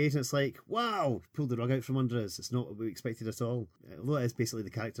 Turn the page and it's like, wow, pulled the rug out from under us. It's not what we expected at all. Although it is basically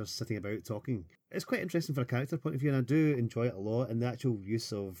the characters sitting about talking. It's quite interesting for a character point of view, and I do enjoy it a lot, and the actual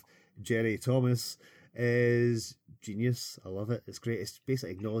use of Jerry Thomas is genius. I love it. It's great. It's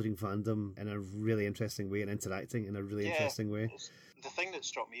basically acknowledging fandom in a really interesting way and interacting in a really interesting way. The thing that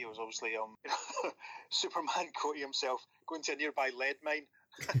struck me was obviously Superman quoting himself, going to a nearby lead mine,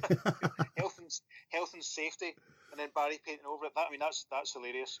 health and safety, and then Barry painting over it. That's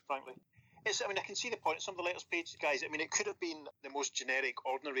hilarious, frankly. I can see the point of some of the letters page, guys. It could have been the most generic,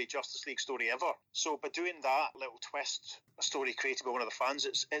 ordinary Justice League story ever. So by doing that little twist, a story created by one of the fans,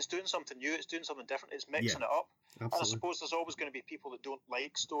 it's doing something new, it's doing something different, it's mixing it up. Absolutely. And I suppose there's always going to be people that don't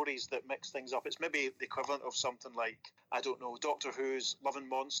like stories that mix things up. It's maybe the equivalent of something like, I don't know, Doctor Who's Love and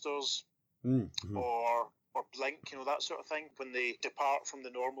Monsters, or Blink, that sort of thing, when they depart from the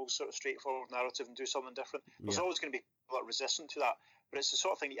normal sort of straightforward narrative and do something different. There's always going to be people that are resistant to that, but it's the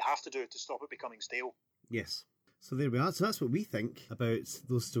sort of thing you have to do to stop it becoming stale. Yes. So there we are. So that's what we think about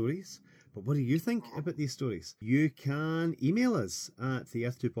those stories. But what do you think about these stories? You can email us at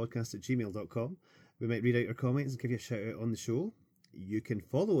theearth2podcast@gmail.com. We might read out your comments and give you a shout out on the show. You can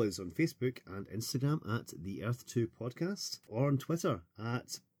follow us on Facebook and Instagram at The Earth2 Podcast, or on Twitter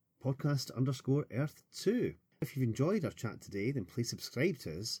at podcast_Earth2. If you've enjoyed our chat today, then please subscribe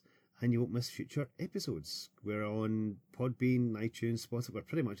to us and you won't miss future episodes. We're on Podbean, iTunes, Spotify, we're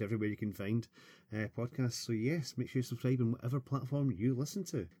pretty much everywhere you can find podcasts. So yes, make sure you subscribe on whatever platform you listen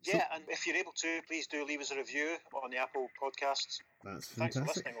to. Yeah, and if you're able to, please do leave us a review on the Apple Podcasts. That's Thanks for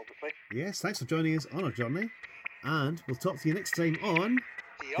fantastic. listening, obviously. Yes, thanks for joining us on our journey. And we'll talk to you next time on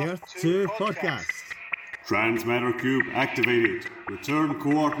The the Earth 2 podcast. Transmatter Cube activated. Return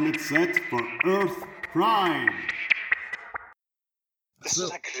coordinates set for Earth Prime. This is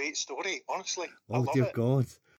a great story, honestly. I Oh, love dear it. God.